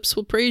 my lips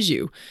will praise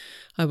you.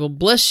 I will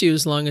bless you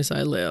as long as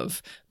I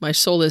live. My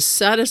soul is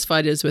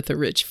satisfied as with a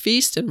rich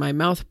feast, and my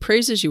mouth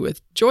praises you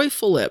with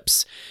joyful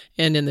lips,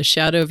 and in the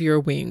shadow of your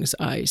wings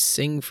I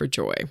sing for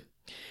joy.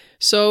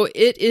 So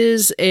it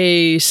is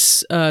a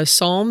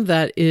psalm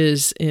that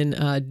is in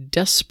a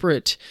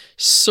desperate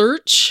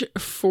search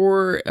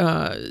for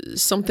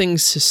something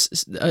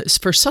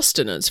for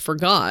sustenance, for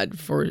God,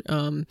 for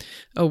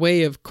a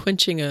way of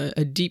quenching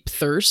a deep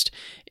thirst.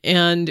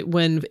 And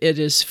when it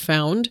is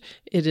found,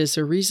 it is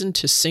a reason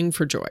to sing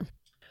for joy.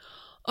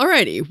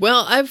 Alrighty,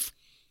 well, I've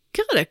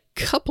got a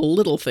couple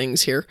little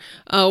things here.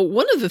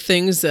 One of the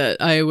things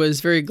that I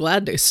was very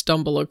glad to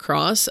stumble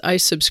across, I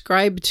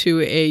subscribe to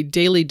a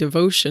daily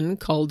devotion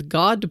called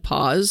God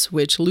Pause,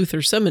 which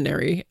Luther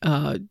Seminary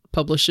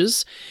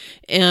publishes,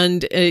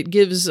 and it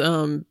gives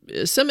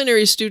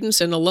seminary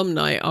students and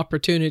alumni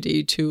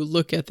opportunity to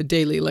look at the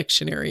daily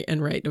lectionary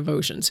and write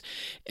devotions.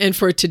 And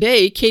for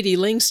today, Katie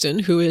Langston,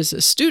 who is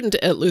a student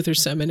at Luther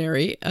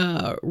Seminary,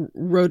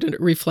 wrote a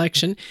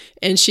reflection,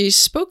 and she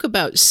spoke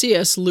about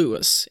C.S.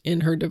 Lewis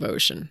in her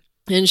devotion.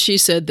 And she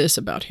said this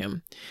about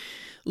him: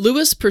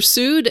 Lewis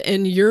pursued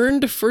and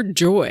yearned for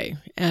joy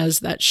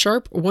as that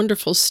sharp,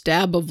 wonderful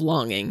stab of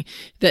longing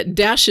that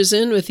dashes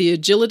in with the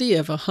agility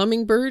of a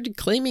hummingbird,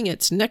 claiming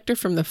its nectar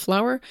from the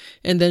flower,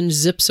 and then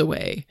zips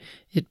away.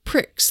 It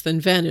pricks,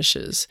 then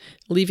vanishes,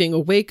 leaving a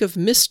wake of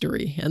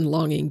mystery and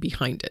longing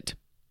behind it.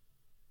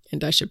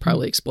 And I should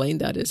probably explain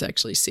that is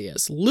actually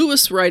C.S.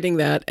 Lewis writing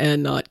that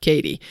and not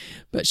Katie,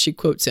 but she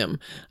quotes him.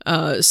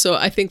 So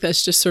I think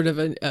that's just sort of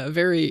a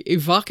very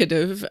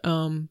evocative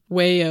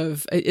way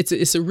of,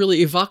 it's a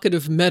really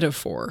evocative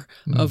metaphor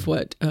of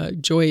what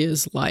joy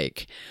is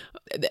like.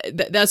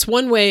 That's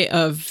one way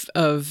of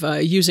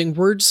using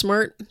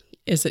WordSmart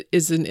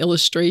is an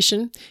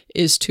illustration,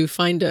 is to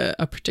find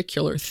a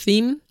particular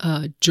theme,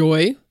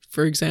 joy,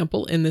 for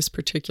example, in this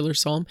particular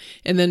psalm,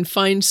 and then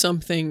find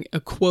something, a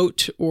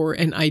quote or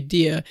an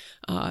idea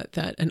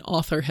that an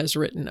author has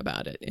written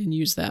about it, and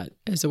use that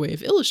as a way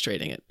of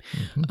illustrating it.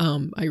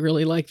 I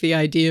really like the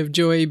idea of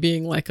joy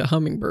being like a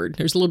hummingbird.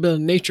 There's a little bit of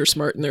nature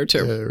smart in there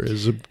too. There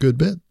is a good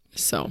bit.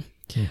 So,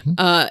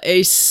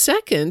 a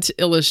second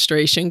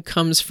illustration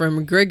comes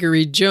from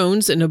Gregory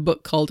Jones in a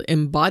book called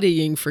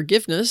Embodying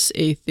Forgiveness,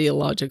 a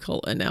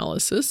Theological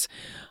Analysis,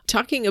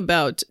 talking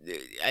about,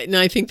 and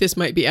I think this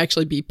might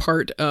actually be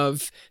part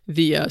of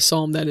the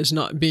psalm that is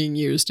not being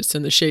used. It's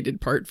in the shaded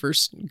part,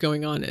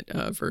 going on at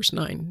verse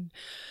 9,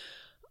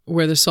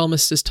 where the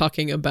psalmist is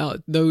talking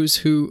about those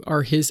who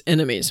are his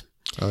enemies.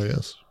 Oh,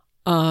 yes.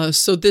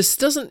 So this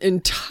doesn't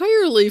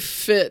entirely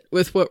fit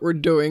with what we're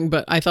doing,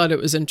 but I thought it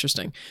was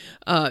interesting.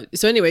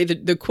 So anyway,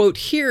 the quote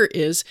here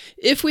is,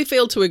 if we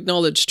fail to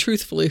acknowledge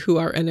truthfully who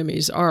our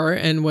enemies are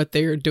and what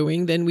they are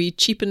doing, then we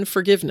cheapen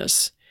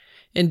forgiveness,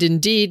 and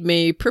indeed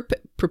may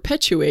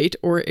perpetuate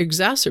or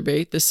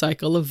exacerbate the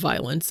cycle of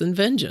violence and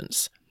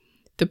vengeance.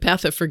 The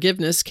path of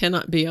forgiveness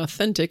cannot be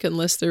authentic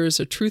unless there is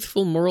a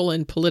truthful moral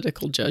and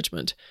political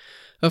judgment.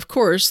 Of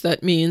course,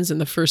 that means, in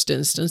the first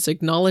instance,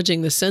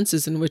 acknowledging the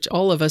senses in which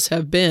all of us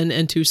have been,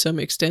 and to some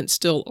extent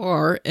still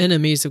are,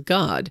 enemies of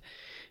God.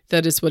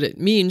 That is what it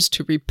means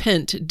to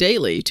repent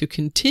daily, to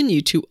continue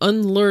to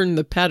unlearn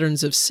the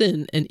patterns of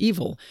sin and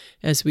evil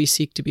as we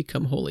seek to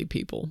become holy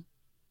people.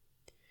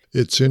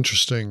 It's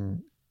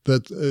interesting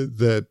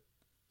that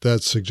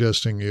that's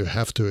suggesting you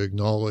have to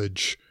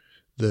acknowledge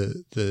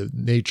the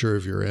nature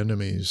of your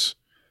enemies,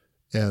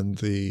 and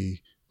the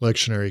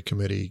lectionary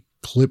committee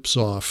clips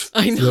off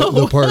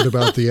the part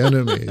about the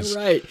enemies.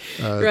 Right.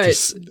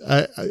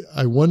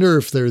 I wonder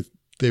if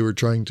they were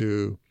trying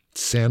to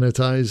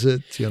sanitize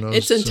it.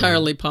 It's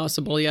entirely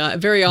possible. Yeah,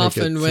 very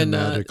often when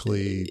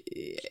fit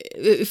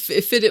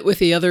it with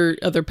the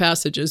other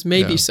passages,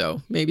 maybe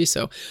so.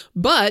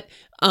 But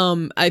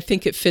I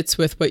think it fits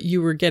with what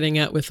you were getting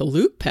at with the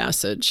Luke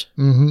passage.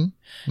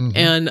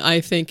 And I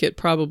think it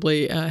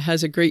probably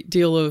has a great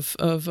deal of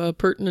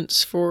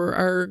pertinence for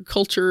our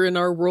culture and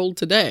our world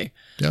today.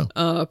 Yeah.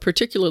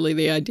 Particularly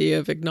the idea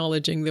of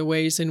acknowledging the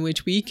ways in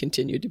which we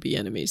continue to be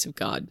enemies of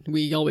God.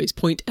 We always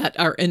point at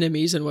our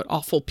enemies and what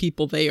awful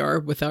people they are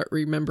without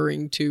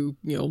remembering to,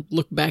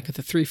 look back at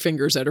the three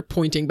fingers that are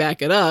pointing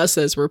back at us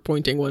as we're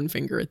pointing one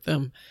finger at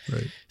them.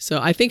 Right. So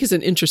I think it's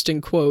an interesting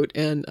quote,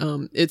 and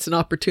it's an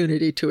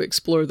opportunity to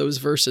explore those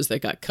verses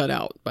that got cut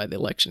out by the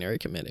lectionary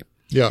committee.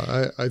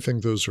 Yeah, I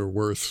think those are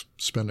worth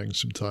spending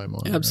some time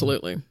on.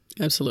 Absolutely.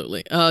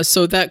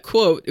 So that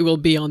quote, it will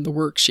be on the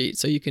worksheet,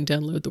 so you can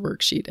download the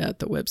worksheet at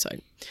the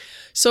website.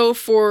 So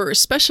for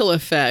special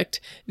effect,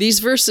 these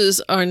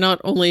verses are not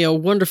only a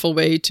wonderful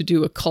way to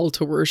do a call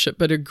to worship,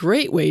 but a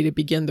great way to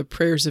begin the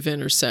prayers of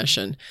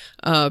intercession.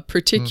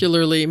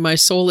 Particularly, my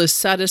soul is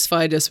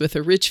satisfied as with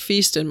a rich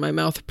feast, and my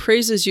mouth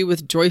praises you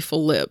with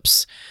joyful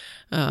lips.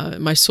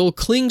 My soul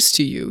clings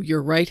to you.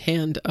 Your right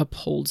hand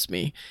upholds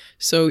me.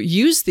 So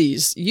use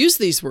these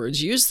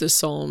words. Use this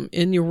psalm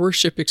in your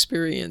worship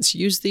experience.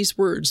 Use these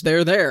words.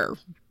 They're there.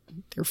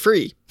 They're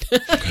free.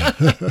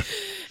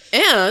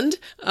 And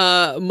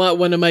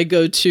one of my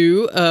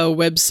go-to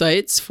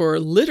websites for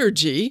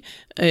liturgy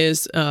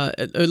is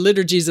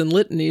Liturgies and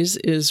Litanies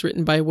is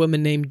written by a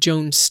woman named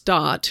Joan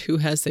Stott, who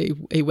has a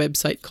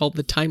website called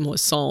The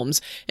Timeless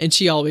Psalms, and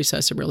she always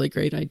has some really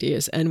great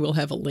ideas, and we'll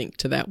have a link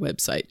to that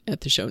website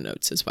at the show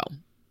notes as well.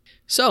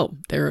 So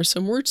there are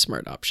some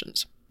WordSmart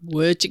options.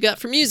 What you got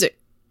for music?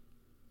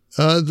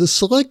 The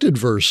selected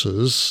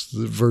verses,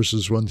 the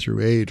verses 1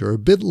 through 8, are a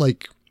bit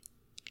like,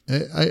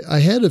 I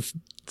had a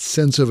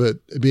sense of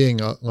it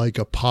being like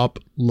a pop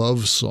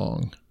love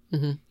song,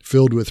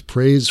 filled with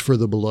praise for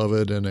the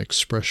beloved and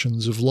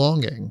expressions of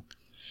longing.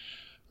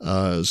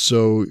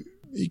 So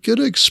you could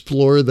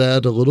explore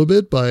that a little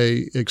bit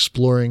by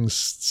exploring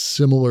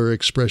similar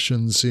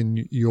expressions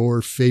in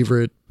your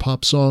favorite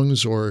pop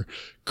songs or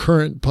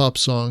current pop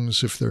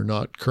songs, if they're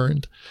not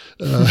current,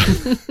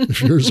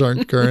 if yours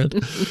aren't current,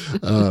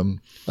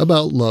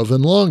 about love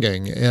and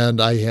longing.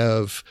 And I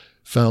have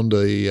found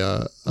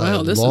a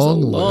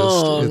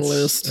long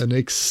list. It's an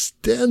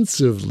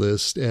extensive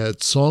list at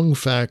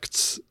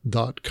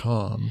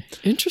songfacts.com.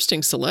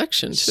 Interesting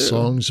selection, too.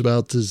 Songs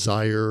about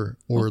desire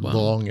or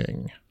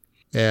longing.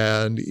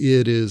 And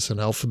it is an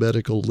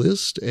alphabetical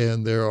list,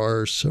 and there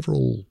are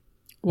several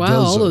dozen.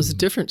 All those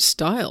different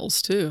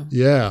styles, too.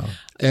 Yeah.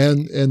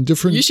 And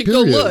different You should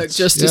periods. go look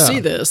just to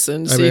see this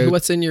and see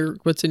what's in your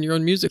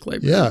own music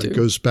library. Yeah, too. It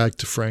goes back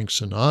to Frank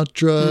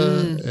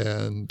Sinatra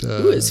and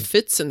who is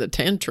Fitz and the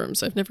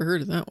Tantrums? I've never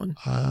heard of that one.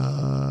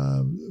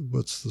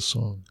 What's the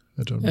song?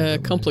 I don't know.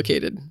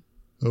 Complicated.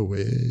 Oh,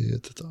 way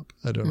at the top.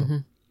 I don't know.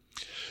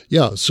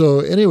 Yeah.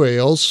 So anyway,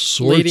 all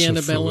sorts Lady of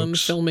Antebellum,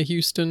 folks. Thelma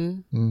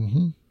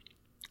Houston,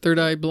 Third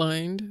Eye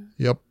Blind.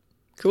 Yep.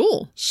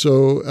 Cool.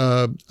 So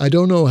I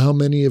don't know how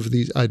many of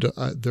these.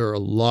 There are a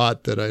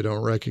lot that I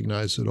don't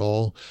recognize at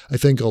all. I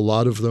think a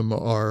lot of them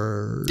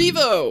are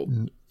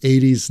Devo,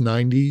 80s,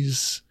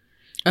 90s.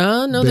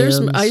 No,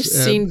 I've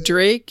seen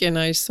Drake and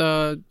I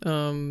saw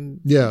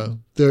there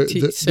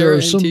Sarah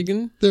are some.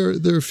 Tegan. There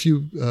are a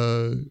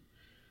few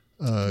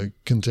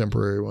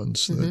contemporary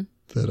ones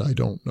that I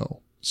don't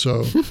know.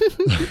 So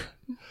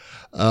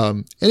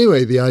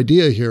anyway, the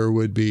idea here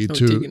would be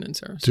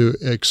to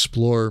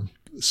explore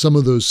some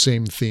of those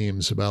same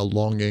themes about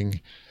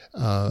longing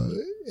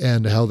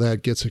and how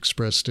that gets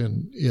expressed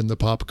in the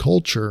pop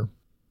culture.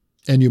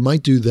 And you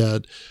might do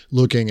that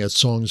looking at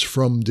songs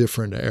from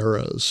different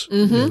eras,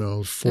 40s,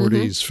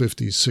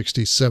 50s,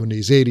 60s,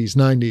 70s, 80s,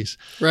 90s.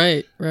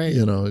 Right.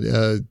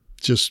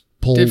 Just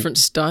pull different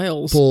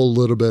styles. Pull a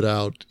little bit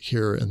out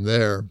here and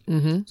there,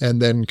 and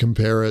then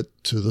compare it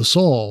to the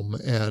psalm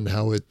and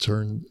how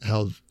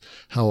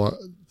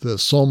the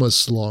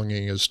psalmist's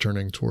longing is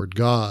turning toward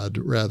God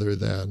rather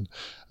than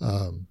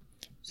a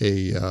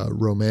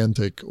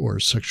romantic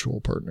or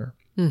sexual partner.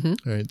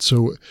 Right.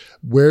 So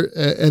where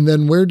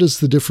does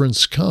the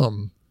difference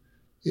come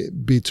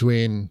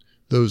between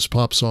those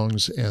pop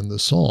songs and the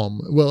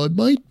psalm? Well, it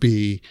might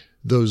be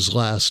those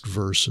last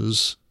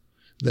verses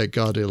that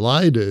God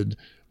elided,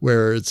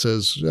 where it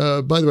says,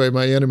 by the way,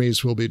 my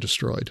enemies will be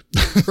destroyed.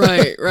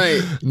 Right.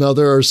 Now,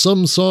 there are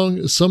some of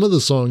the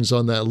songs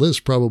on that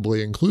list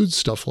probably include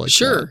stuff like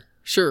that.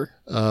 Sure.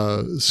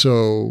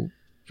 So,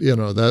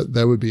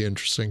 that would be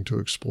interesting to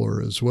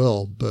explore as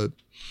well. But,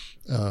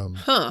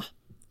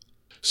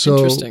 so,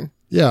 interesting.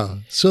 Yeah.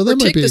 So that or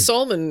might take be the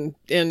psalm and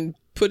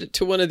put it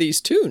to one of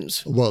these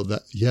tunes. Well,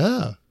 that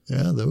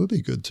would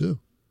be good too.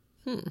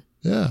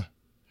 Yeah.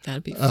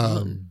 That'd be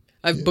fun.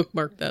 I've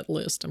bookmarked that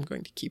list. I'm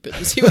going to keep it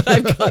and see what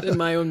I've got in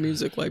my own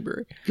music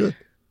library. Good.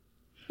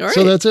 All right.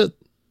 So that's it.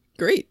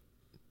 Great.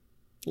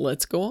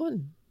 Let's go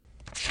on.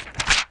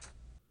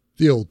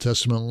 The Old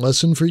Testament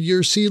lesson for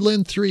Year C,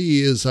 Lent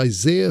 3 is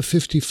Isaiah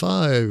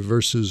 55,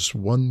 verses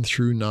 1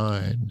 through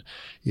 9.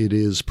 It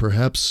is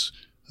perhaps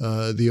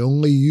the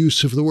only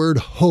use of the word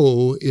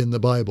ho in the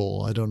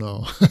Bible. I don't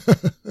know.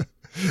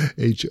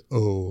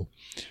 H-O.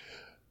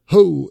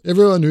 Ho,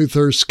 everyone who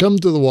thirsts, come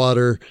to the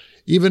water.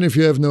 Even if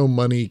you have no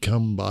money,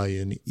 come buy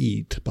and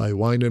eat. Buy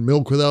wine and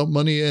milk without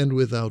money and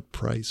without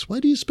price.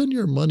 Why do you spend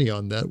your money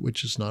on that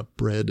which is not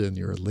bread and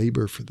your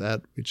labor for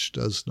that which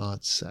does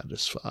not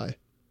satisfy?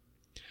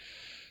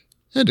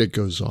 And it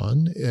goes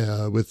on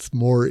with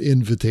more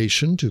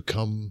invitation to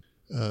come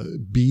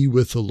be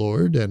with the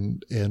Lord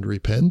and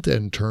repent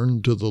and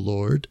turn to the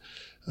Lord,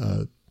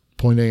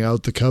 pointing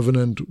out the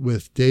covenant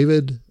with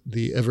David,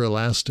 the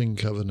everlasting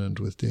covenant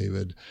with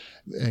David,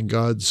 and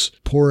God's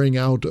pouring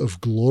out of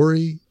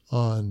glory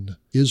on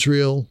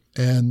Israel,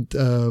 and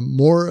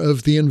more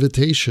of the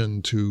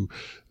invitation to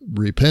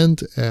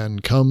repent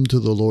and come to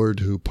the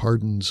Lord who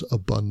pardons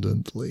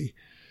abundantly.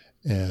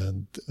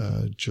 And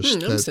I'm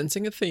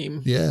sensing a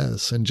theme.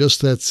 Yes, and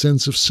just that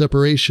sense of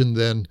separation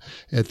then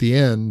at the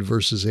end,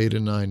 verses 8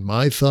 and 9.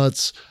 My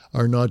thoughts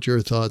are not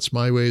your thoughts,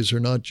 my ways are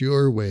not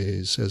your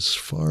ways. As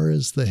far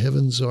as the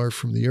heavens are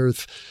from the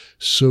earth,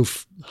 so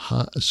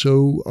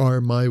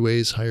are my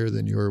ways higher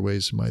than your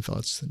ways, and my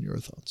thoughts than your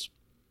thoughts.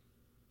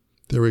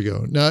 There we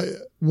go. Now,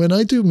 when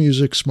I do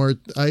Music Smart,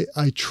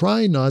 I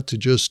try not to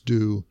just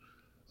do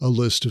a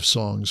list of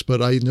songs,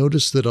 but I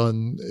noticed that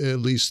on at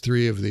least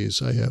 3 of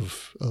these, I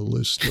have a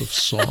list of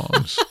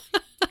songs.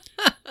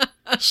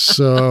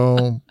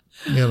 So,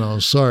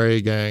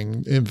 sorry,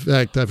 gang. In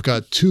fact, I've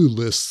got 2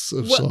 lists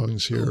of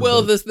songs here.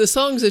 Well, the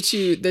songs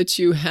that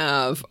you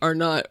have are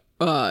not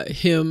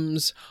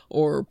hymns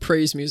or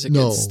praise music.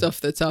 No. It's stuff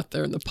that's out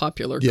there in the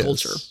popular Yes.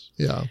 culture,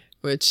 Yeah.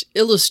 which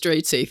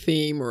illustrates a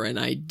theme or an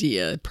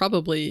idea,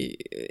 probably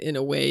in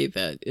a way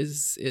that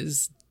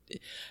is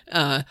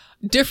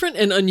different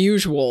and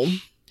unusual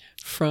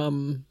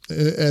from.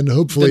 And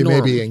hopefully the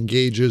norm. maybe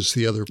engages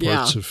the other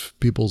parts Yeah. of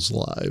people's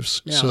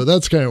lives. Yeah. So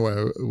that's kind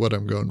of what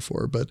I'm going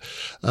for. But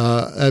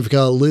I've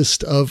got a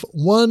list of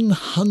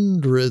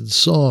 100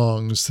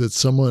 songs that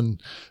someone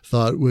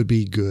thought would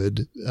be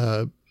good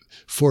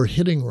for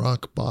hitting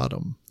rock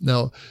bottom.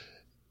 Now,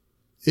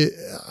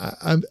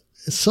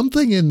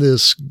 something in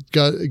this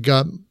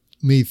got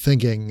me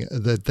thinking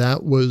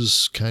that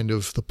was kind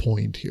of the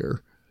point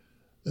here,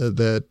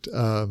 that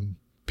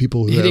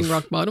people who Hitting have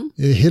rock bottom?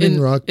 hitting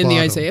rock bottom In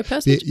the Isaiah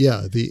passage?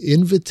 the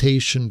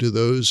invitation to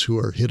those who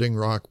are hitting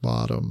rock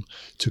bottom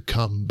to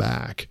come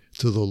back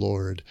to the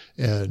Lord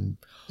and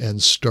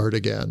start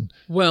again,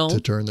 Well, to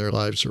turn their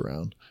lives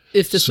around.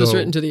 if this was So-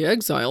 written to the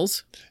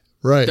exiles,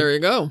 Right. there you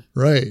go.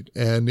 Right.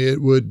 And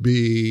it would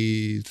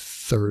be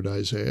 3rd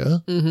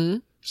Isaiah. Mm-hmm.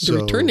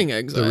 So, returning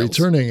exiles. The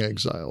returning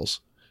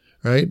exiles.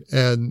 Right.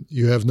 And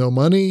you have no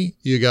money,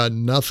 you got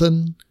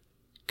nothing.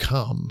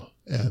 Come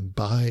and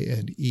buy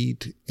and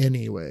eat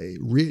anyway,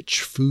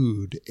 rich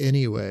food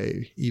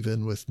anyway,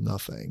 even with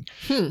nothing.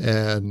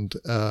 And,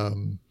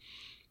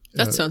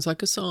 That sounds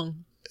like a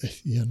song.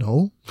 you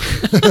know,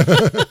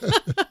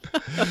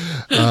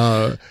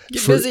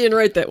 Get busy and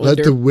write that one, let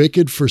dear. the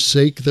wicked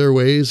forsake their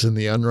ways and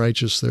the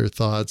unrighteous their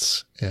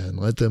thoughts, and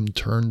let them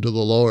turn to the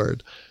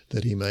Lord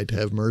that he might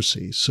have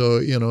mercy. So,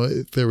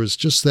 there was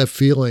just that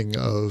feeling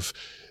of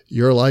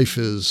your life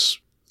is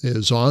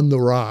on the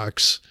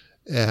rocks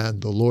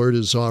and the Lord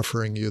is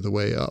offering you the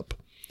way up.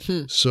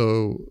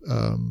 So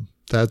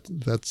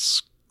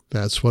that's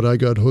what I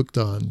got hooked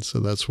on. So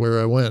that's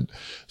where I went.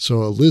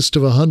 So a list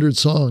of 100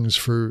 songs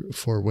for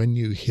when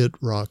you hit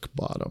rock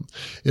bottom.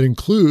 It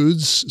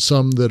includes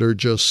some that are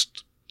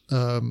just,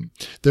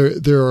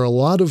 there are a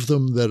lot of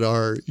them that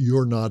are,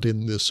 you're not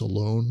in this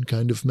alone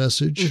kind of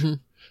message.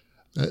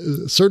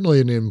 Certainly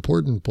an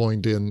important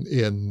point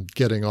in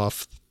getting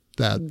off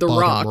that The bottom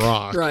rock.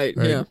 rock. Right,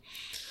 yeah.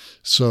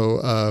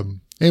 So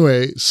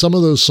anyway, some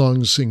of those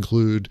songs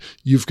include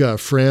You've Got a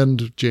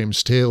Friend,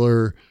 James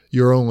Taylor,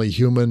 You're Only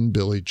Human,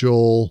 Billy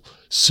Joel,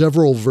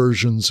 several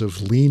versions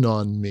of Lean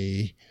on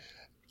Me.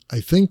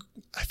 I think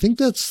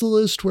that's the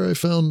list where I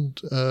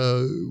found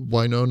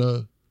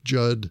Winona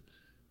Judd,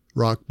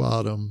 Rock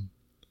Bottom,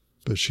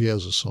 but she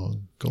has a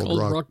song called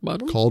Rock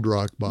Bottom? Called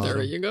Rock Bottom.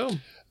 There you go.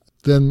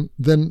 Then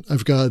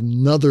I've got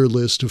another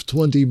list of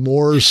 20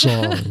 more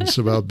songs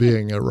about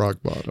being at rock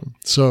bottom.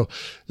 So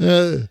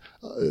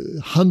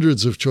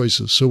hundreds of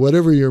choices. So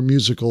whatever your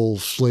musical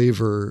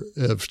flavor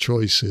of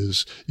choice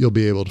is, you'll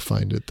be able to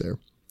find it there.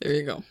 There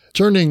you go.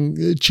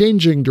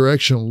 Changing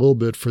direction a little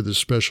bit for the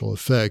special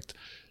effect.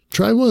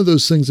 Try one of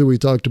those things that we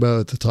talked about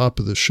at the top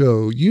of the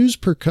show. Use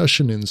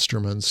percussion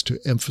instruments to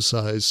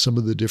emphasize some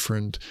of the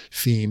different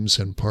themes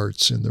and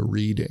parts in the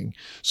reading.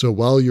 So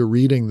while you're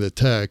reading the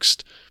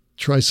text,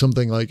 try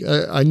something like,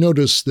 I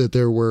noticed that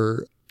there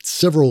were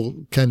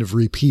several kind of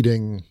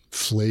repeating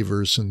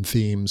flavors and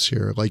themes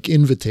here, like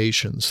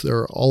invitations. There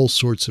are all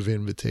sorts of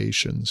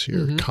invitations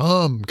here.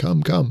 Come.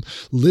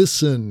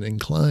 Listen,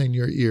 incline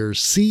your ear,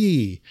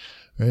 see.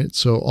 Right?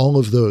 So all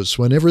of those.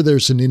 Whenever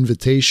there's an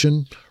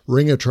invitation,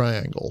 ring a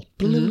triangle.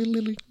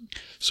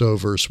 So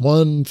verse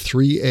 1,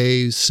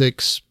 3a,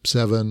 6,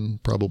 7,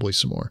 probably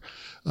some more.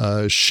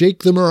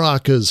 Shake the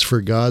maracas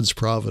for God's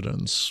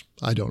providence.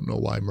 I don't know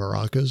why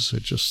maracas.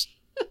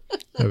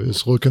 I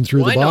was looking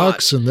through the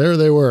box and there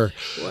they were.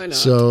 Why not?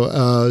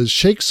 So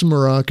shake some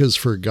maracas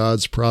for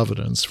God's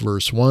providence.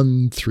 Verse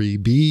 1,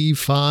 3b,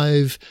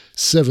 5,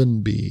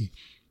 7b.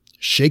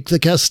 Shake the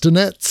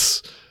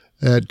castanets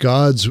at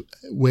God's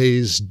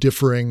ways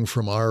differing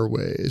from our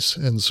ways.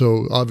 And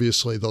so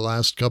obviously the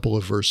last couple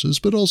of verses,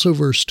 but also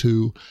verse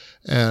 2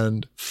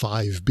 and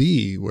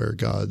 5b, where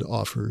God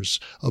offers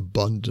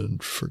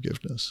abundant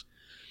forgiveness.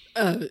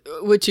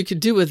 What you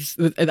could do with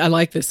I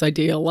like this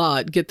idea a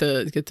lot. Get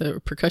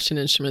the percussion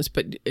instruments,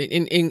 but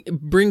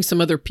bring some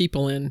other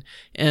people in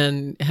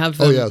and have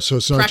them. Oh yeah, so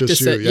it's not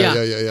just you.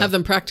 Yeah. Have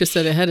them practice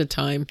it ahead of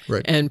time,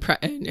 right?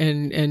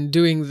 And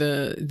doing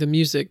the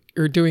music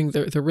or doing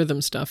the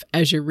rhythm stuff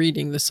as you're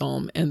reading the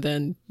psalm, and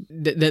then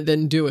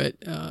do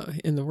it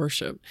in the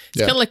worship.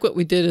 It's kind of like what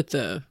we did at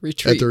the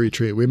retreat. At the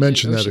retreat, we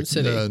mentioned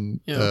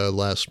that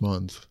last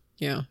month.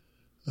 Yeah.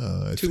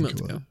 2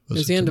 months ago.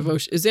 It's the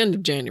end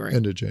of January.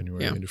 End of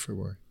January, end of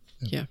February.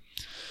 Yeah.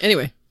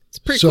 Anyway, it's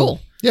pretty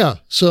cool. Yeah.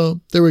 So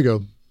there we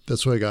go.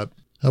 That's what I got.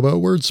 How about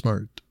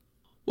WordSmart?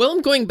 Well,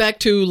 I'm going back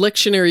to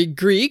lectionary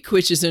Greek,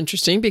 which is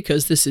interesting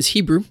because this is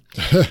Hebrew.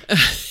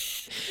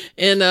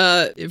 And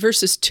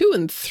verses 2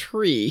 and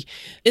 3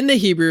 in the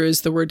Hebrew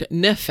is the word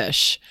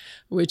nephesh,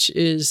 which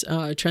is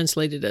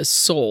translated as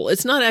soul.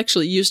 It's not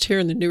actually used here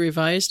in the New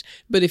Revised,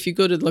 but if you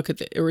go to look at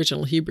the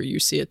original Hebrew, you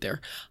see it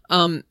there.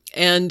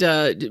 And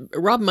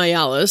Rob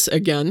Mialis,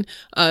 again,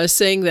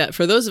 saying that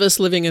for those of us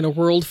living in a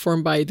world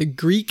formed by the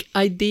Greek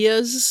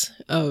ideas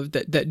of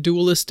that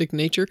dualistic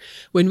nature,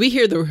 when we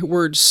hear the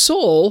word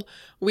soul,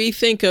 we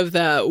think of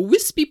that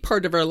wispy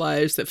part of our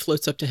lives that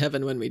floats up to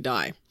heaven when we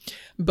die.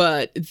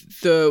 But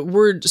the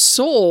word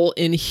soul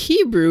in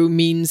Hebrew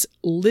means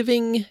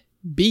living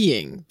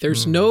being.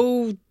 There's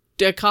no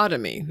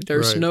dichotomy.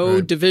 There's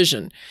no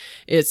division.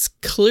 It's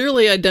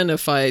clearly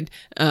identified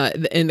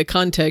in the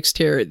context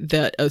here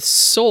that a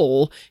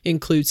soul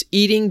includes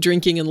eating,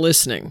 drinking, and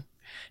listening.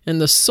 And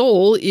the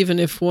soul, even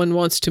if one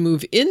wants to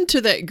move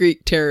into that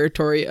Greek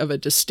territory of a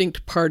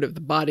distinct part of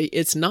the body,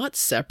 it's not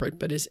separate,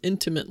 but is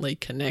intimately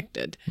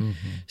connected.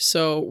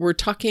 So we're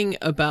talking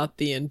about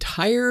the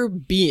entire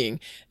being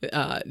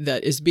that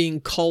is being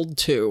called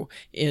to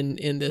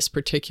in this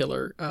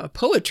particular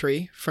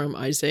poetry from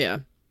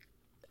Isaiah.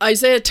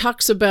 Isaiah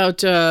talks about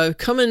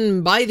come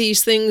and buy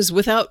these things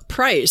without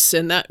price,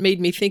 and that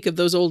made me think of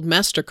those old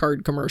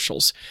MasterCard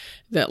commercials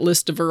that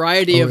list a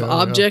variety of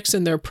objects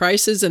and their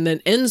prices, and then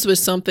ends with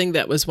something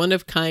that was one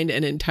of kind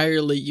and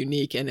entirely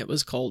unique, and it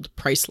was called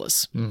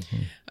priceless.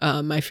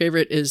 My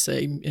favorite is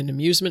an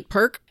amusement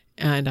park,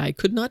 and I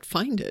could not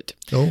find it.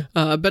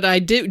 But I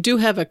do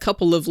have a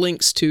couple of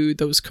links to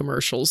those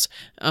commercials.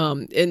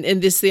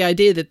 And this the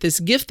idea that this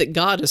gift that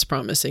God is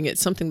promising,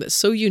 it's something that's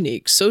so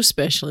unique, so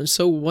special, and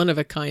so one of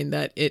a kind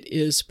that it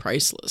is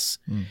priceless.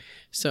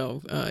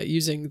 So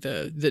using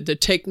the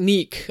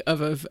technique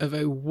of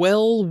a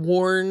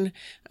well-worn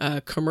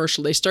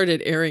commercial. They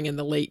started airing in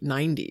the late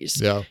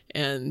 90s. Yeah.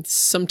 And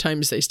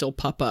sometimes they still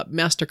pop up.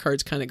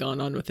 MasterCard's kind of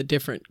gone on with a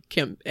different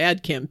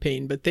ad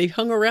campaign, but they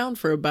hung around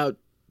for about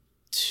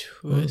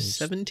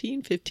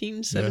 17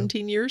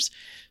 years.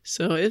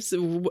 So it's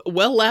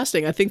well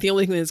lasting. I think the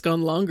only thing that's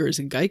gone longer is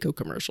in Geico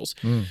commercials.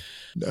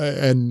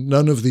 And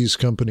none of these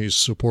companies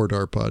support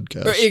our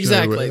podcast.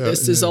 Exactly.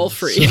 This is all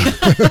free.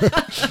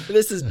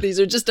 These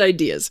are just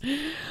ideas.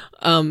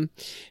 And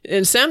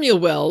Samuel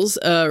Wells,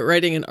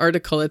 writing an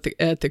article at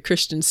the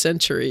Christian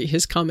Century,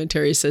 his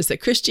commentary says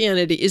that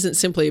Christianity isn't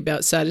simply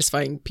about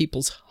satisfying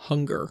people's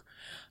hunger.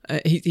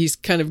 He's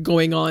kind of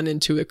going on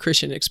into a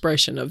Christian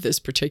expression of this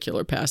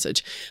particular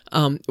passage.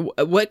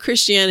 What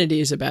Christianity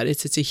is about,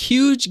 it's a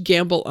huge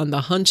gamble on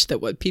the hunch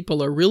that what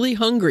people are really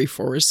hungry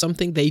for is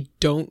something they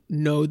don't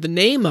know the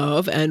name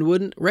of and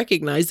wouldn't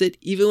recognize it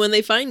even when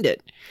they find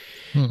it.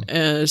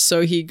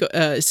 So he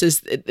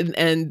says,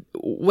 and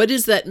what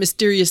is that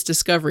mysterious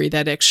discovery,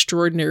 that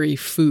extraordinary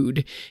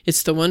food?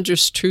 It's the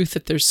wondrous truth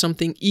that there's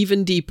something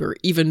even deeper,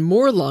 even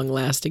more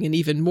long-lasting, and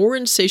even more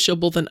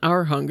insatiable than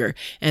our hunger,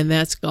 and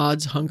that's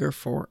God's hunger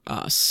for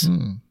us.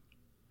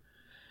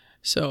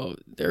 So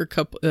there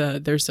are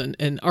there's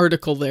an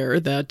article there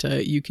that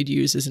you could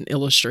use as an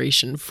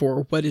illustration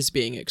for what is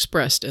being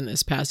expressed in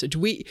this passage.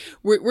 We're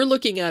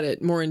looking at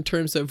it more in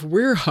terms of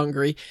we're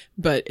hungry,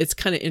 but it's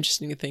kind of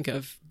interesting to think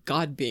of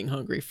God being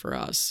hungry for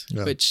us,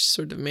 which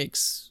sort of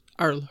makes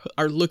our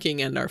looking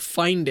and our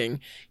finding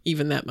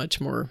even that much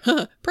more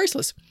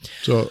priceless.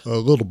 So a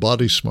little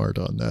body smart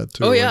on that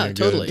too. Oh yeah,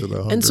 totally.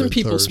 And some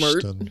people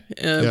smart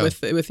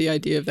with the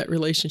idea of that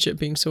relationship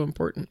being so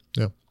important.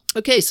 Yeah.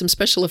 Okay, some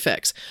special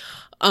effects.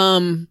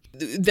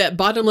 That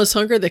bottomless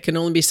hunger that can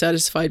only be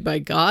satisfied by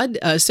God.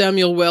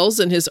 Samuel Wells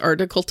in his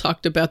article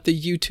talked about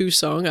the U2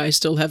 song, I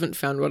Still Haven't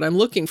Found What I'm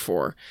Looking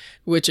For,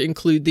 which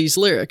include these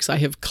lyrics. I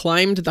have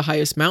climbed the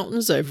highest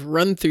mountains. I've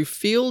run through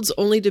fields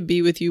only to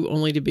be with you,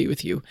 only to be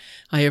with you.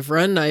 I have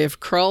run, I have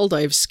crawled,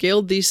 I have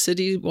scaled these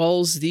city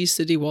walls,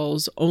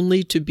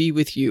 only to be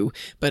with you.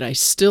 But I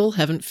still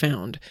haven't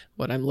found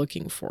what I'm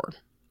looking for.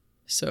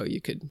 So you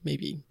could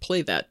maybe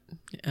play that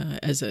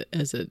as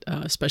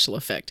a special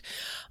effect.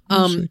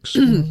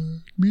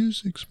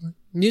 Music smart.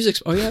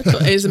 Oh yeah.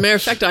 As a matter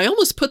of fact, I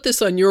almost put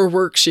this on your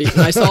worksheet.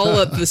 And I saw all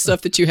of the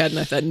stuff that you had, and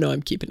I thought, no,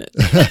 I'm keeping it.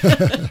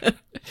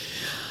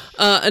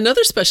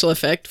 Another special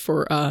effect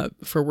for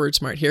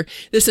WordSmart here.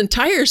 This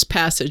entire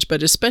passage,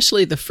 but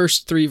especially the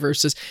first 3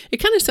 verses, it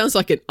kind of sounds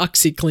like an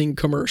OxyClean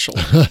commercial.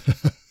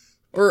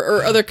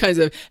 Or other kinds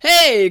of,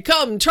 hey,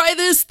 come try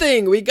this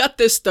thing. We got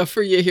this stuff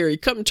for you here.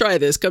 Come try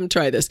this.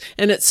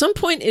 And at some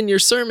point in your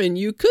sermon,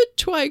 you could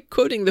try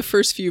quoting the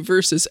first few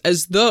verses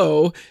as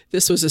though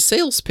this was a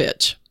sales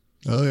pitch.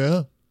 Oh,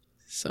 yeah.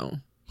 So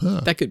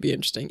that could be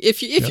interesting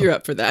if you're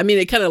up for that. I mean,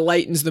 it kind of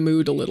lightens the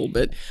mood a little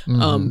bit.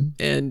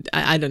 And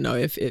I don't know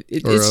if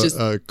it's just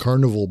a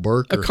carnival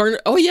barker.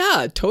 Oh,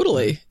 yeah,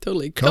 totally.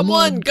 Come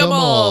on, come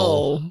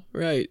all.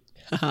 Right.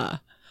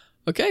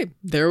 Okay,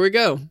 there we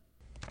go.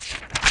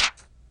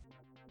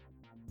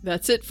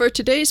 That's it for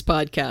today's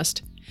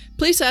podcast.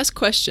 Please ask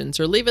questions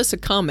or leave us a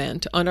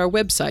comment on our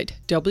website,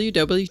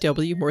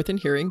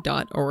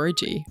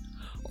 www.morethanhearing.org,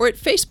 or at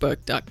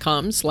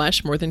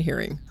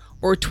facebook.com/morethanhearing,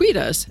 or tweet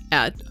us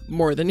at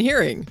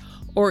morethanhearing,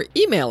 or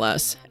email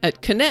us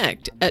at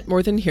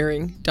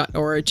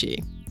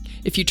connect@morethanhearing.org.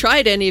 If you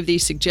tried any of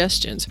these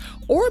suggestions,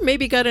 or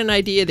maybe got an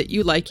idea that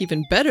you like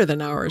even better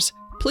than ours,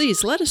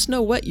 please let us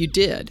know what you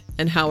did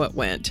and how it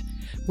went.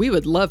 We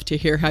would love to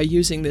hear how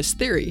using this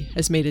theory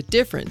has made a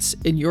difference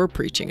in your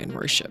preaching and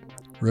worship.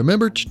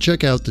 Remember to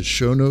check out the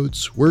show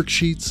notes,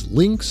 worksheets,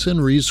 links,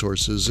 and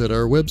resources at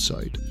our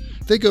website.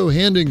 They go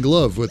hand in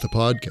glove with the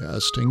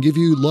podcast and give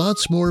you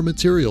lots more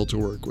material to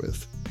work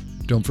with.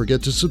 Don't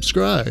forget to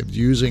subscribe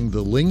using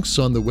the links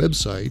on the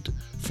website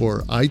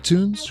for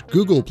iTunes,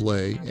 Google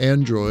Play,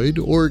 Android,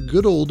 or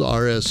good old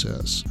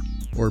RSS.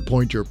 Or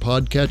point your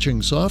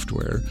podcatching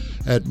software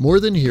at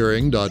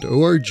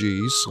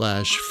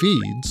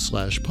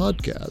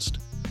morethanhearing.org/feed/podcast.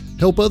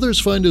 Help others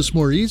find us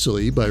more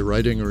easily by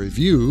writing a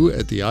review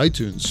at the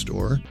iTunes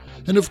Store.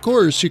 And of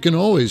course, you can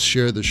always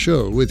share the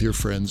show with your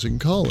friends and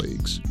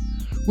colleagues.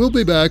 We'll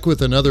be back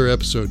with another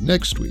episode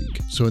next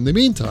week. So in the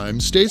meantime,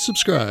 stay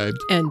subscribed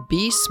and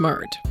be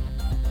smart.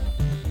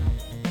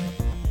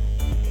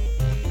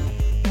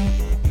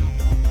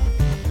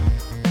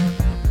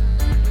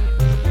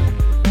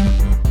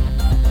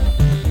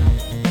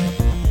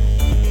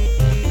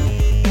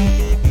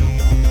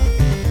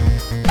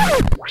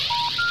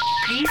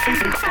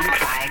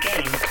 Try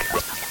again.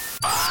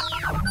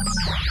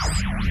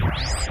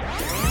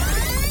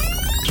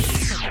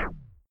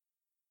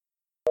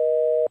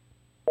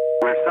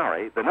 We're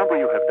sorry, the number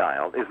you have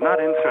dialed is not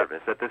in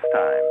service at this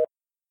time.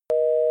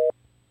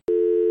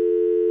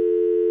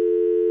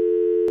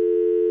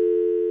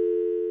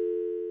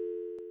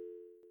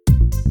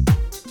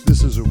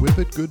 This is a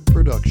Whippet Good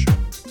production.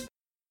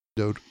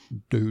 Dote.